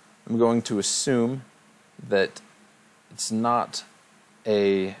 I'm going to assume that it's not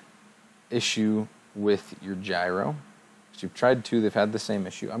a issue with your gyro. So you've tried two, they've had the same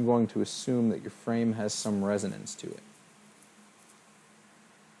issue. I'm going to assume that your frame has some resonance to it.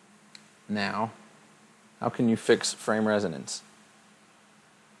 Now, how can you fix frame resonance?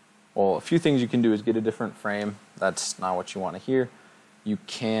 Well, a few things you can do is get a different frame. That's not what you want to hear. You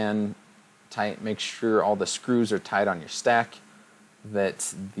can make sure all the screws are tight on your stack,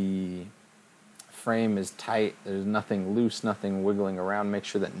 that the frame is tight, there's nothing loose, nothing wiggling around. Make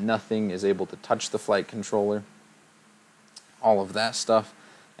sure that nothing is able to touch the flight controller. All of that stuff.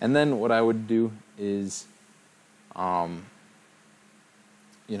 And then what I would do is update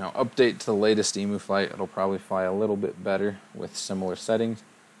to the latest EmuFlight. It'll probably fly a little bit better with similar settings.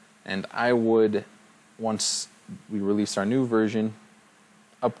 And I would, once we release our new version,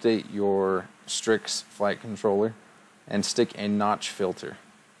 update your Strix flight controller and stick a notch filter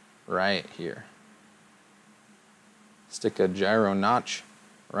right here. Stick a gyro notch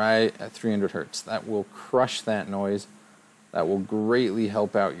right at 300 hertz. That will crush that noise. That will greatly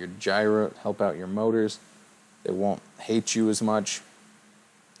help out your gyro, help out your motors. It won't hate you as much.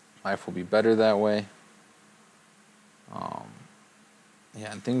 Life will be better that way.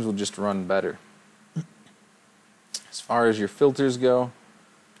 Yeah, and things will just run better. As far as your filters go,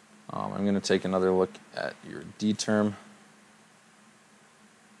 I'm going to take another look at your D term.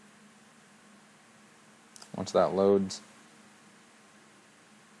 Once that loads.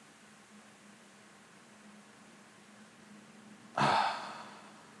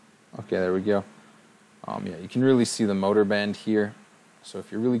 Okay, there we go. Yeah, you can really see the motor band here. So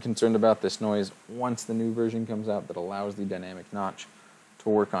if you're really concerned about this noise, once the new version comes out that allows the dynamic notch to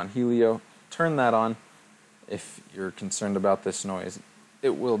work on Helio, turn that on. If you're concerned about this noise,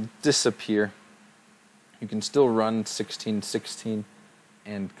 it will disappear. You can still run 1616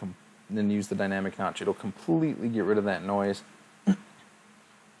 and then use the dynamic notch. It'll completely get rid of that noise.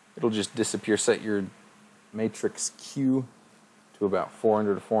 It'll just disappear. Set your matrix Q to about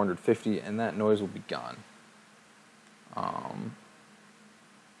 400 to 450, and that noise will be gone.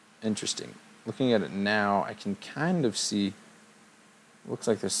 Interesting. Looking at it now, I can kind of see, looks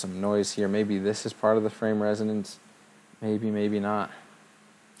like there's some noise here. Maybe this is part of the frame resonance. Maybe, maybe not.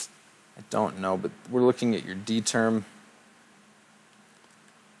 I don't know, but we're looking at your D term.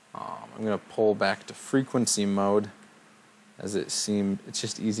 I'm going to pull back to frequency mode, as it's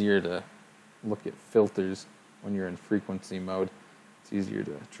just easier to look at filters when you're in frequency mode. It's easier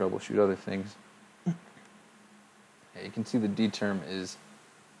to troubleshoot other things. Yeah, you can see the D term is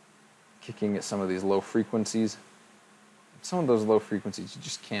kicking at some of these low frequencies. Some of those low frequencies, you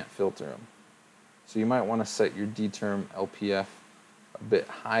just can't filter them. So you might want to set your D term LPF a bit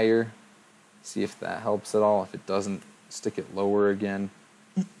higher, see if that helps at all. If it doesn't, stick it lower again.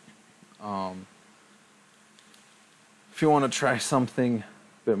 If you want to try something a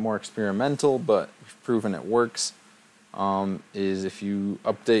bit more experimental, but you've proven it works, is if you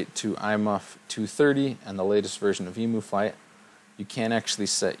update to IMUF 230 and the latest version of EmuFlight, you can actually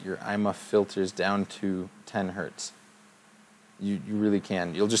set your IMUF filters down to 10 hertz. You really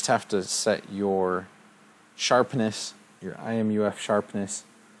can. You'll just have to set your sharpness, your IMUF sharpness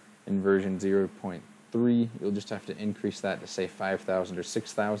in version 0.3. You'll just have to increase that to say 5,000 or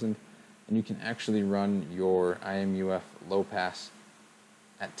 6,000, and you can actually run your IMUF low pass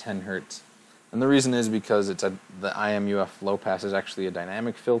at 10 hertz. And the reason is because the IMUF low pass is actually a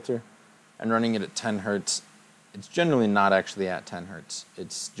dynamic filter, and running it at 10 hertz, it's generally not actually at 10 hertz.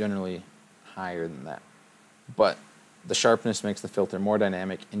 It's generally higher than that. But the sharpness makes the filter more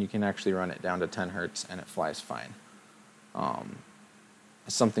dynamic, and you can actually run it down to 10 hertz and it flies fine.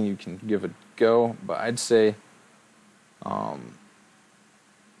 It's something you can give a go, but I'd say,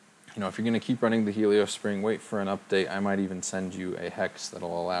 if you're going to keep running the Helios spring, wait for an update. I might even send you a hex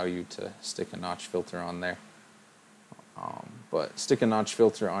that'll allow you to stick a notch filter on there. But stick a notch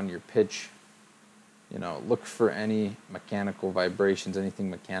filter on your pitch. Look for any mechanical vibrations, anything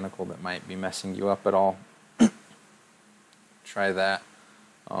mechanical that might be messing you up at all. Try that.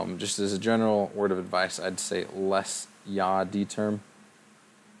 Just as a general word of advice, I'd say less yaw D-term.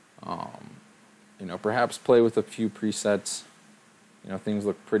 Perhaps play with a few presets. Things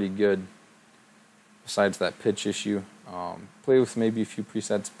look pretty good besides that pitch issue. Play with maybe a few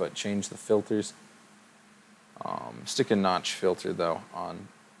presets, but change the filters. Stick a notch filter, though, on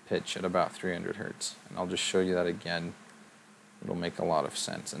pitch at about 300 hertz. And I'll just show you that again. It'll make a lot of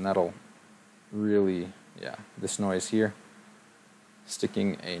sense. And that'll really, this noise here,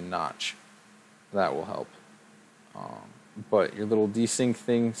 sticking a notch, that will help. But your little desync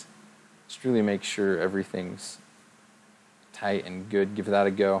things, just really make sure everything's tight and good. Give that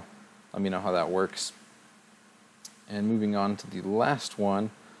a go. Let me know how that works. And moving on to the last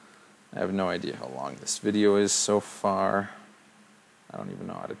one, I have no idea how long this video is so far. I don't even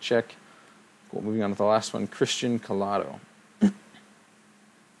know how to check. Cool, moving on to the last one, Christian Collado. He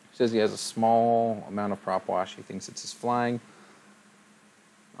says he has a small amount of prop wash. He thinks it's his flying.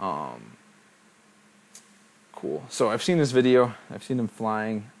 Cool. So I've seen this video. I've seen him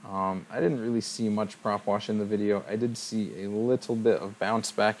flying. I didn't really see much prop wash in the video. I did see a little bit of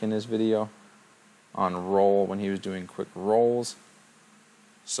bounce back in his video on roll when he was doing quick rolls.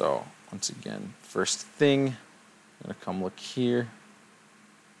 So once again, first thing, I'm going to come look here.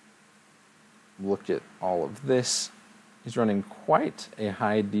 Look at all of this. He's running quite a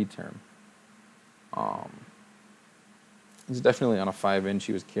high D-term. He's definitely on a 5-inch.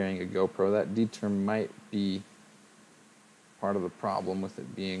 He was carrying a GoPro. That D-term might be part of the problem with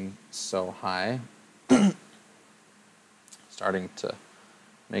it being so high. Starting to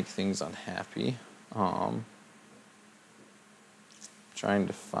make things unhappy. Trying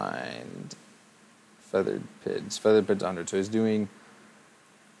to find feathered PIDs. Feathered PIDs under. So he's doing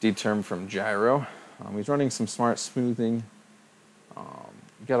D-term from gyro. He's running some smart smoothing.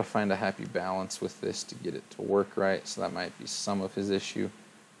 You got to find a happy balance with this to get it to work right. So that might be some of his issue.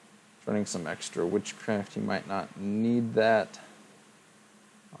 He's running some extra witchcraft. He might not need that.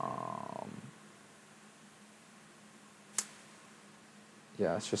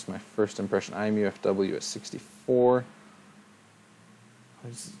 Yeah, it's just my first impression. IMUFW at 64.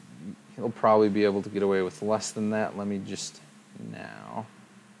 He'll probably be able to get away with less than that. Let me just now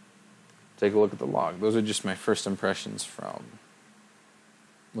take a look at the log. Those are just my first impressions from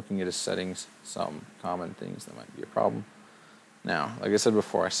looking at his settings. Some common things that might be a problem. Now, like I said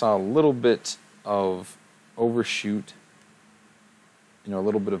before, I saw a little bit of overshoot, a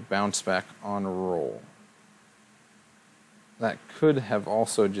little bit of bounce back on roll. That could have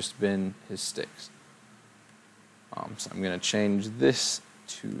also just been his sticks. So I'm going to change this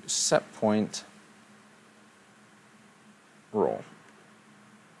to set point roll.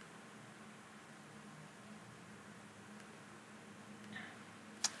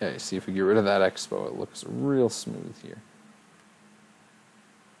 Okay, see if we get rid of that expo, it looks real smooth here.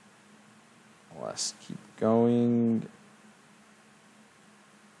 Let's keep going.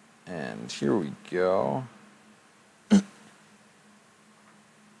 And here we go.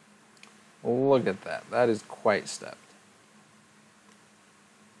 Look at that. That is quite stepped.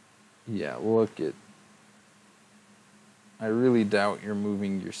 Yeah, look at... I really doubt you're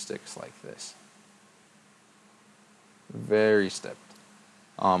moving your sticks like this. Very stepped.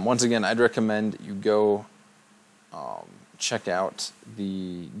 Once again, I'd recommend you go check out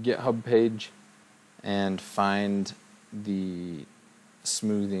the GitHub page and find the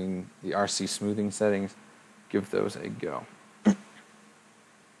smoothing, the RC smoothing settings. Give those a go.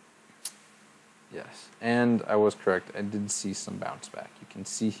 Yes, and I was correct. I did see some bounce back. You can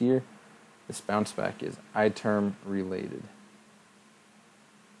see here, this bounce back is I-term related.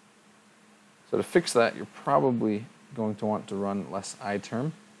 So to fix that, you're probably going to want to run less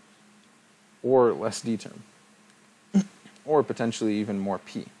I-term or less D-term, or potentially even more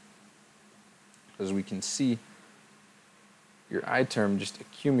P. As we can see, your I-term just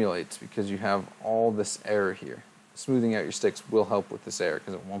accumulates because you have all this error here. Smoothing out your sticks will help with this error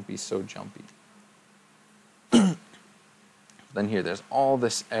because it won't be so jumpy. Then here, there's all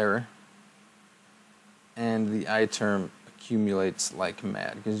this error, and the I-term accumulates like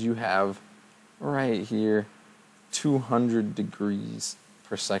mad because you have right here 200 degrees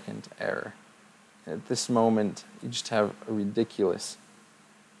per second error. At this moment, you just have a ridiculous,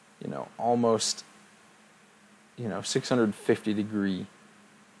 almost, 650 degree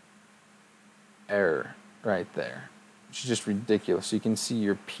error right there, which is just ridiculous. So you can see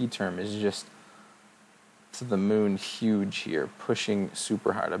your P term is just to the moon huge here, pushing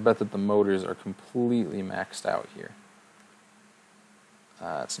super hard. I bet that the motors are completely maxed out here.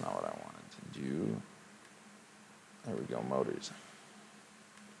 That's not what I wanted to do. There we go, motors.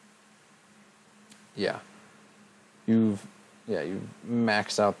 Yeah. You've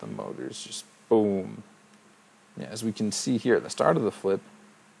maxed out the motors, just boom. Yeah, as we can see here at the start of the flip,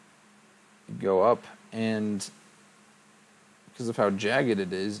 you go up, and because of how jagged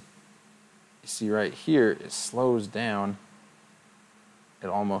it is, you see right here, it slows down.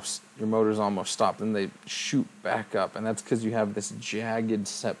 Your motors almost stop, then they shoot back up, and that's because you have this jagged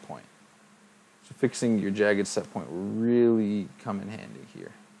set point. So fixing your jagged set point will really come in handy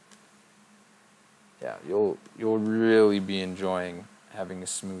here. Yeah, you'll really be enjoying having a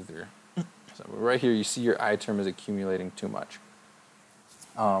smoother. So right here, you see your I-term is accumulating too much.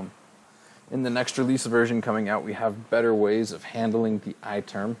 In the next release version coming out, we have better ways of handling the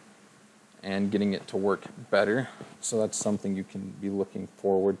I-term and getting it to work better. So that's something you can be looking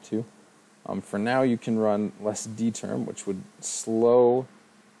forward to. For now, you can run less D-term, which would slow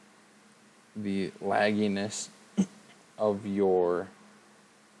the lagginess of your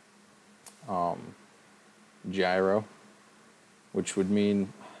gyro, which would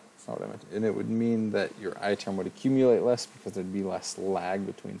mean, that's not what I meant, and it would mean that your I-term would accumulate less because there'd be less lag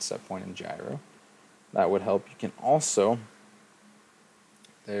between set point and gyro. That would help. You can also,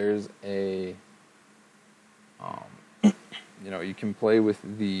 there's a, you can play with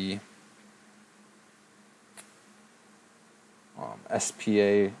the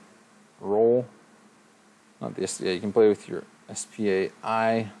SPA roll, not the SPA, you can play with your SPA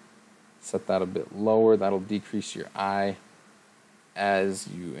I, set that a bit lower. That'll decrease your I as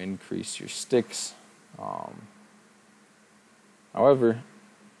you increase your sticks. However,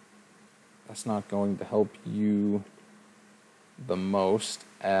 that's not going to help you the most,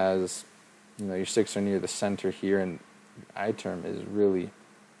 as your sticks are near the center here and your I-term is really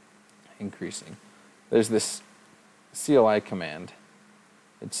increasing. There's this CLI command.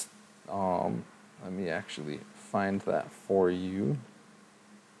 It's let me actually find that for you.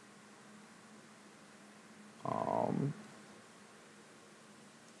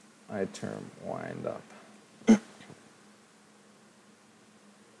 I-term wind up. Is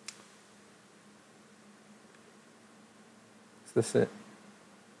this it?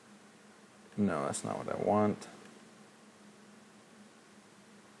 No, that's not what I want.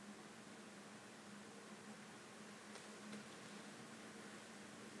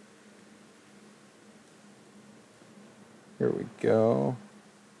 Here we go.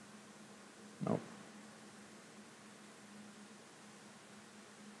 Nope.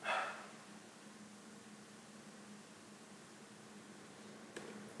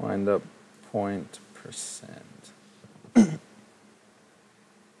 Wind up 0%.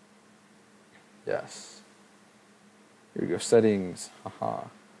 Yes. Here we go, settings. Haha.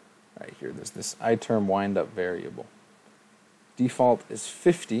 Right here, there's this I-term wind up variable. Default is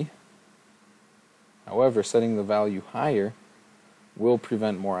 50. However, setting the value higher will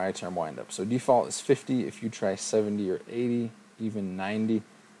prevent more I-term wind up. So default is 50. If you try 70 or 80, even 90,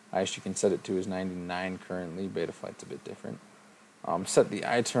 highest you can set it to is 99 currently. Betaflight's a bit different. Set the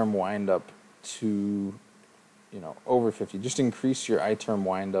I-term wind up to, over 50. Just increase your I-term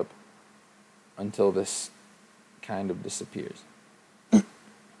wind up until this kind of disappears.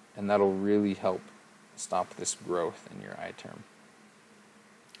 And that'll really help stop this growth in your I-term.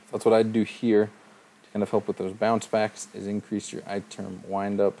 So that's what I'd do here to kind of help with those bounce backs, is increase your I-term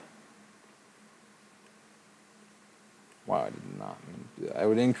wind up. Wow, I did not mean to do that. I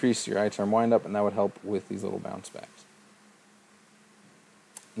would increase your I-term wind up, and that would help with these little bounce backs.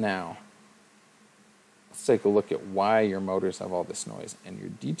 Now, let's take a look at why your motors have all this noise and your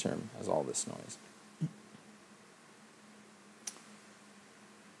D-term has all this noise.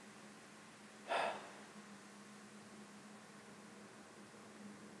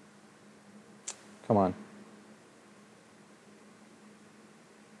 Come on.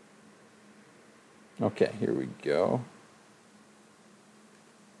 Okay, here we go.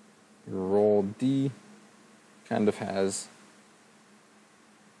 Roll D kind of has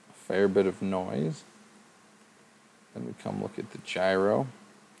a fair bit of noise. Then we come look at the gyro.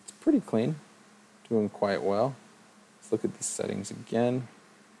 It's pretty clean, doing quite well. Let's look at the settings again.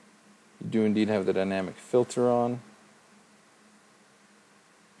 You do indeed have the dynamic filter on,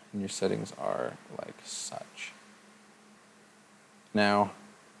 and your settings are like such. Now,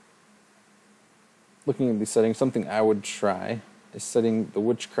 looking at these settings, something I would try is setting the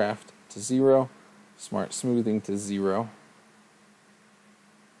witchcraft to 0, smart smoothing to 0,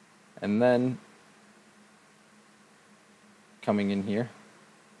 and then coming in here,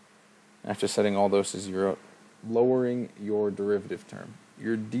 after setting all those to 0, lowering your derivative term.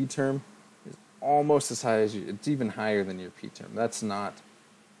 Your D term is almost as high as it's even higher than your P term. That's not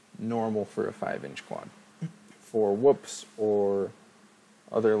normal for a 5-inch quad. For whoops or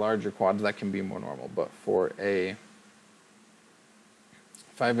other larger quads, that can be more normal, but for a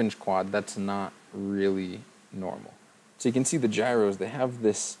 5-inch quad, that's not really normal. So you can see the gyros, they have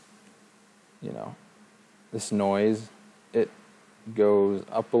this, this noise. It goes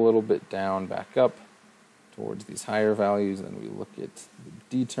up a little bit, down, back up towards these higher values. Then we look at the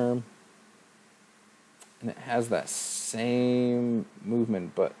D term, and it has that same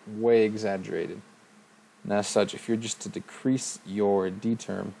movement but way exaggerated. And as such, if you're just to decrease your D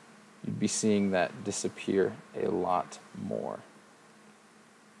term, you'd be seeing that disappear a lot more.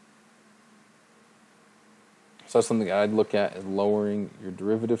 So that's something I'd look at, is lowering your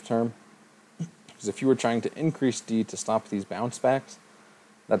derivative term. Because if you were trying to increase D to stop these bounce backs,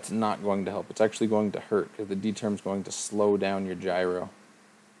 that's not going to help. It's actually going to hurt, because the D term is going to slow down your gyro.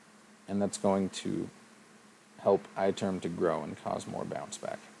 And that's going to help I term to grow and cause more bounce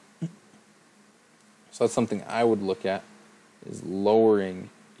back. So that's something I would look at, is lowering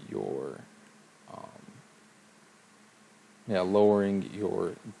your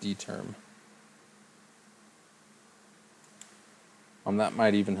D term. That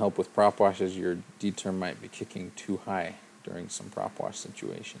might even help with prop wash, as your D term might be kicking too high during some prop wash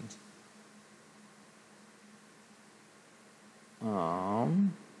situations.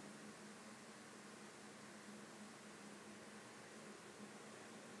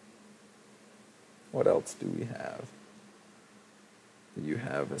 What else do we have? You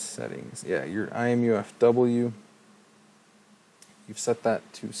have as settings. Yeah, your IMUFW. You've set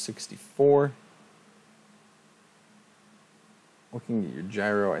that to 64. Looking at your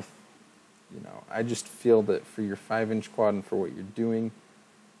gyro, I just feel that for your 5-inch quad and for what you're doing,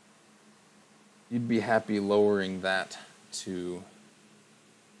 you'd be happy lowering that to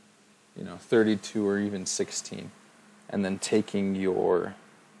 32 or even 16, and then taking your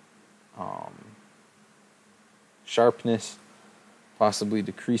sharpness, possibly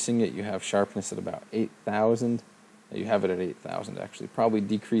decreasing it. You have sharpness at about 8,000. You have it at 8,000 actually. Probably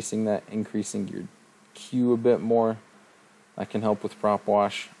decreasing that, increasing your Q a bit more. That can help with prop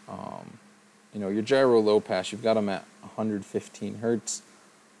wash. Your gyro low pass, you've got them at 115 hertz.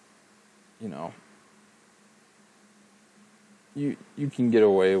 You can get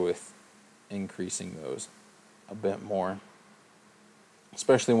away with increasing those a bit more,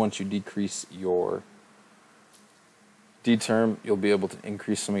 especially once you decrease your D term. You'll be able to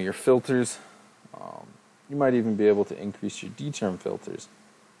increase some of your filters. You might even be able to increase your D term filters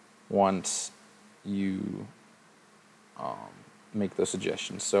once you make those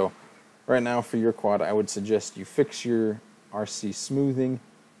suggestions. So right now for your quad, I would suggest you fix your RC smoothing,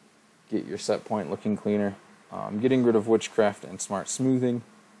 get your set point looking cleaner, getting rid of witchcraft and smart smoothing.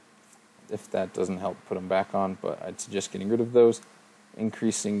 If that doesn't help, put them back on, but I'd suggest getting rid of those,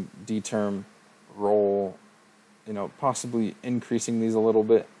 increasing D term, roll, possibly increasing these a little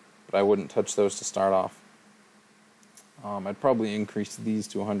bit, but I wouldn't touch those to start off. I'd probably increase these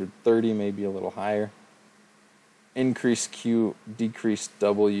to 130, maybe a little higher. Increase Q, decrease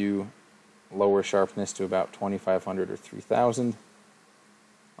W, lower sharpness to about 2,500 or 3,000.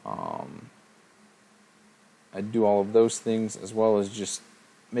 I'd do all of those things, as well as just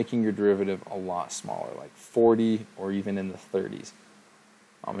making your derivative a lot smaller, like 40 or even in the 30s.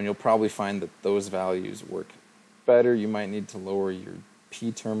 And you'll probably find that those values work better. You might need to lower your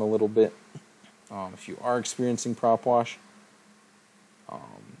P term a little bit. If you are experiencing prop wash,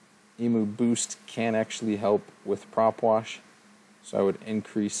 Emu Boost can actually help with prop wash. So I would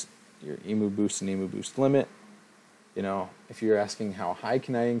increase your Emu Boost and Emu Boost limit. If you're asking how high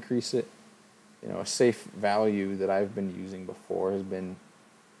can I increase it, a safe value that I've been using before has been,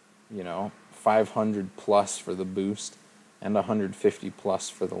 500 plus for the boost and 150 plus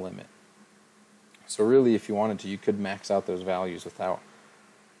for the limit. So really, if you wanted to, you could max out those values without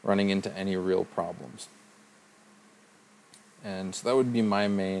running into any real problems. And so that would be my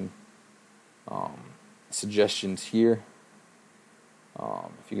main suggestions here.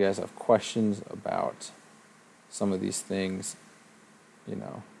 If you guys have questions about some of these things, if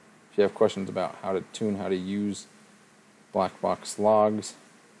you have questions about how to tune, how to use black box logs,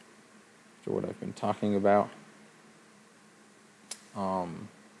 which are what I've been talking about,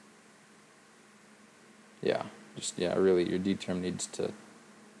 really your D-term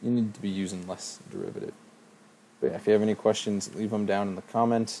you need to be using less derivative. But yeah, if you have any questions, leave them down in the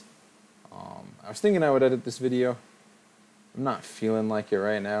comments. I was thinking I would edit this video. I'm not feeling like it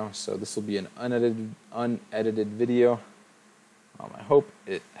right now, so this will be an unedited video. I hope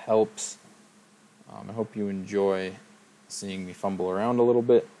it helps. I hope you enjoy seeing me fumble around a little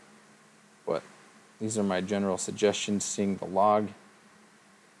bit. But these are my general suggestions, seeing the log.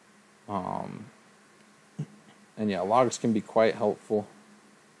 And yeah, logs can be quite helpful.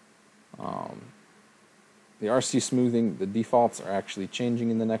 The RC smoothing, the defaults are actually changing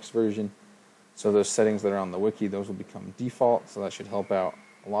in the next version. So those settings that are on the wiki, those will become default. So that should help out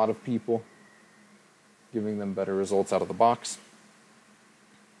a lot of people, giving them better results out of the box.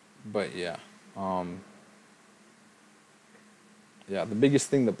 But yeah, the biggest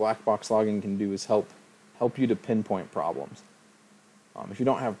thing that black box logging can do is help you to pinpoint problems. If you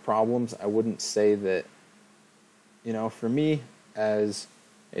don't have problems, I wouldn't say that, for me as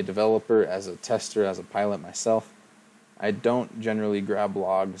a developer, as a tester, as a pilot myself, I don't generally grab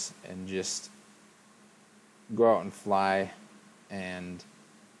logs and just go out and fly, and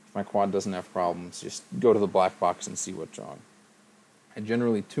if my quad doesn't have problems, just go to the black box and see what's wrong. I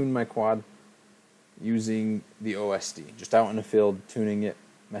generally tune my quad using the OSD, just out in the field, tuning it,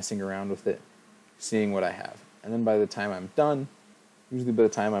 messing around with it, seeing what I have. And then by the time I'm done, usually by the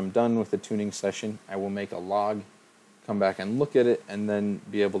time I'm done with the tuning session, I will make a log, come back and look at it, and then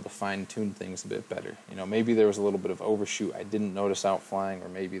be able to fine-tune things a bit better. Maybe there was a little bit of overshoot I didn't notice out flying, or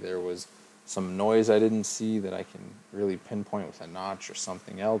maybe there was some noise I didn't see that I can really pinpoint with a notch or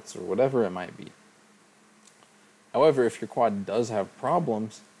something else, or whatever it might be. However, if your quad does have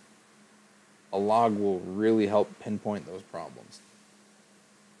problems, a log will really help pinpoint those problems.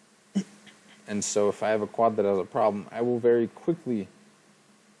 And so if I have a quad that has a problem, I will very quickly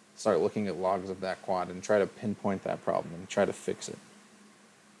start looking at logs of that quad and try to pinpoint that problem and try to fix it.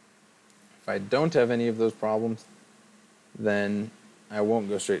 If I don't have any of those problems, then I won't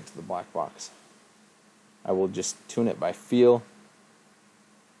go straight to the black box. I will just tune it by feel,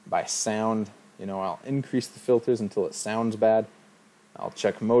 by sound. I'll increase the filters until it sounds bad. I'll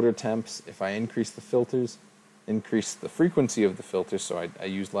check motor temps. If I increase the filters, increase the frequency of the filters, so I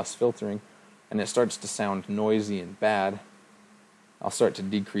use less filtering, and it starts to sound noisy and bad, I'll start to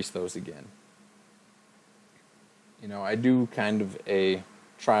decrease those again. I do kind of a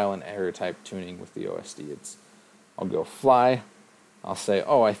trial and error type tuning with the OSD. I'll go fly, I'll say,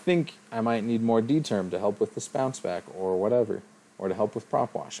 I think I might need more D-term to help with this bounce back or whatever, or to help with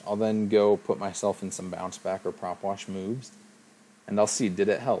prop wash. I'll then go put myself in some bounce back or prop wash moves, and I'll see, did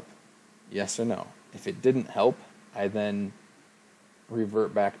it help? Yes or no? If it didn't help, I then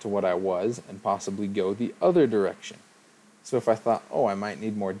revert back to what I was and possibly go the other direction. So if I thought, I might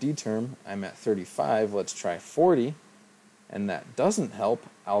need more D-term, I'm at 35, let's try 40, and that doesn't help,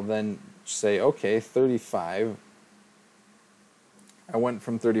 I'll then say, okay, 35, I went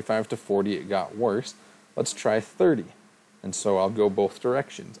from 35 to 40, it got worse, let's try 30. And so I'll go both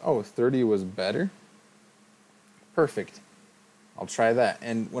directions. 30 was better? Perfect. I'll try that.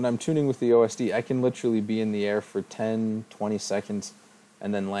 And when I'm tuning with the OSD, I can literally be in the air for 10, 20 seconds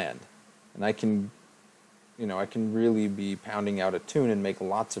and then land. And I can really be pounding out a tune and make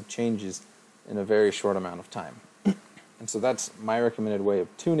lots of changes in a very short amount of time. And so that's my recommended way of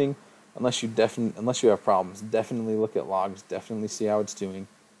tuning. Unless you have problems, definitely look at logs, definitely see how it's doing.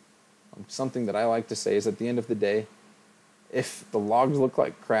 Something that I like to say is, at the end of the day, if the logs look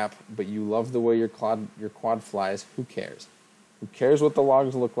like crap, but you love the way your quad flies, who cares? Who cares what the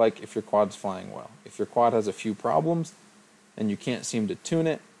logs look like if your quad's flying well? If your quad has a few problems and you can't seem to tune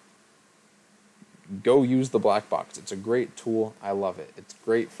it, go use the black box. It's a great tool. I love it. It's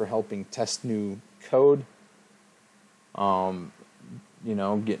great for helping test new code,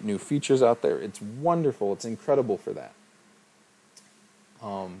 get new features out there. It's wonderful. It's incredible for that.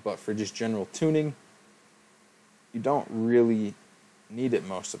 But for just general tuning, you don't really need it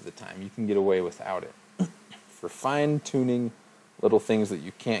most of the time. You can get away without it. For fine tuning, little things that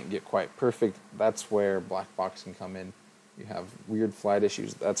you can't get quite perfect, that's where black box can come in. You have weird flight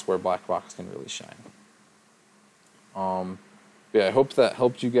issues, that's where black box can really shine. But yeah, I hope that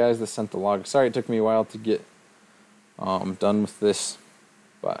helped you guys that sent the log. Sorry it took me a while to get done with this,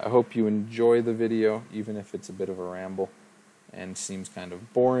 but I hope you enjoy the video, even if it's a bit of a ramble and seems kind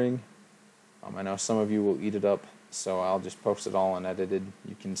of boring. I know some of you will eat it up, so I'll just post it all unedited.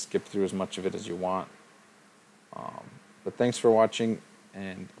 You can skip through as much of it as you want. But thanks for watching,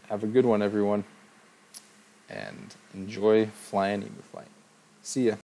 and have a good one, everyone. And enjoy flying EmuFlight. See ya.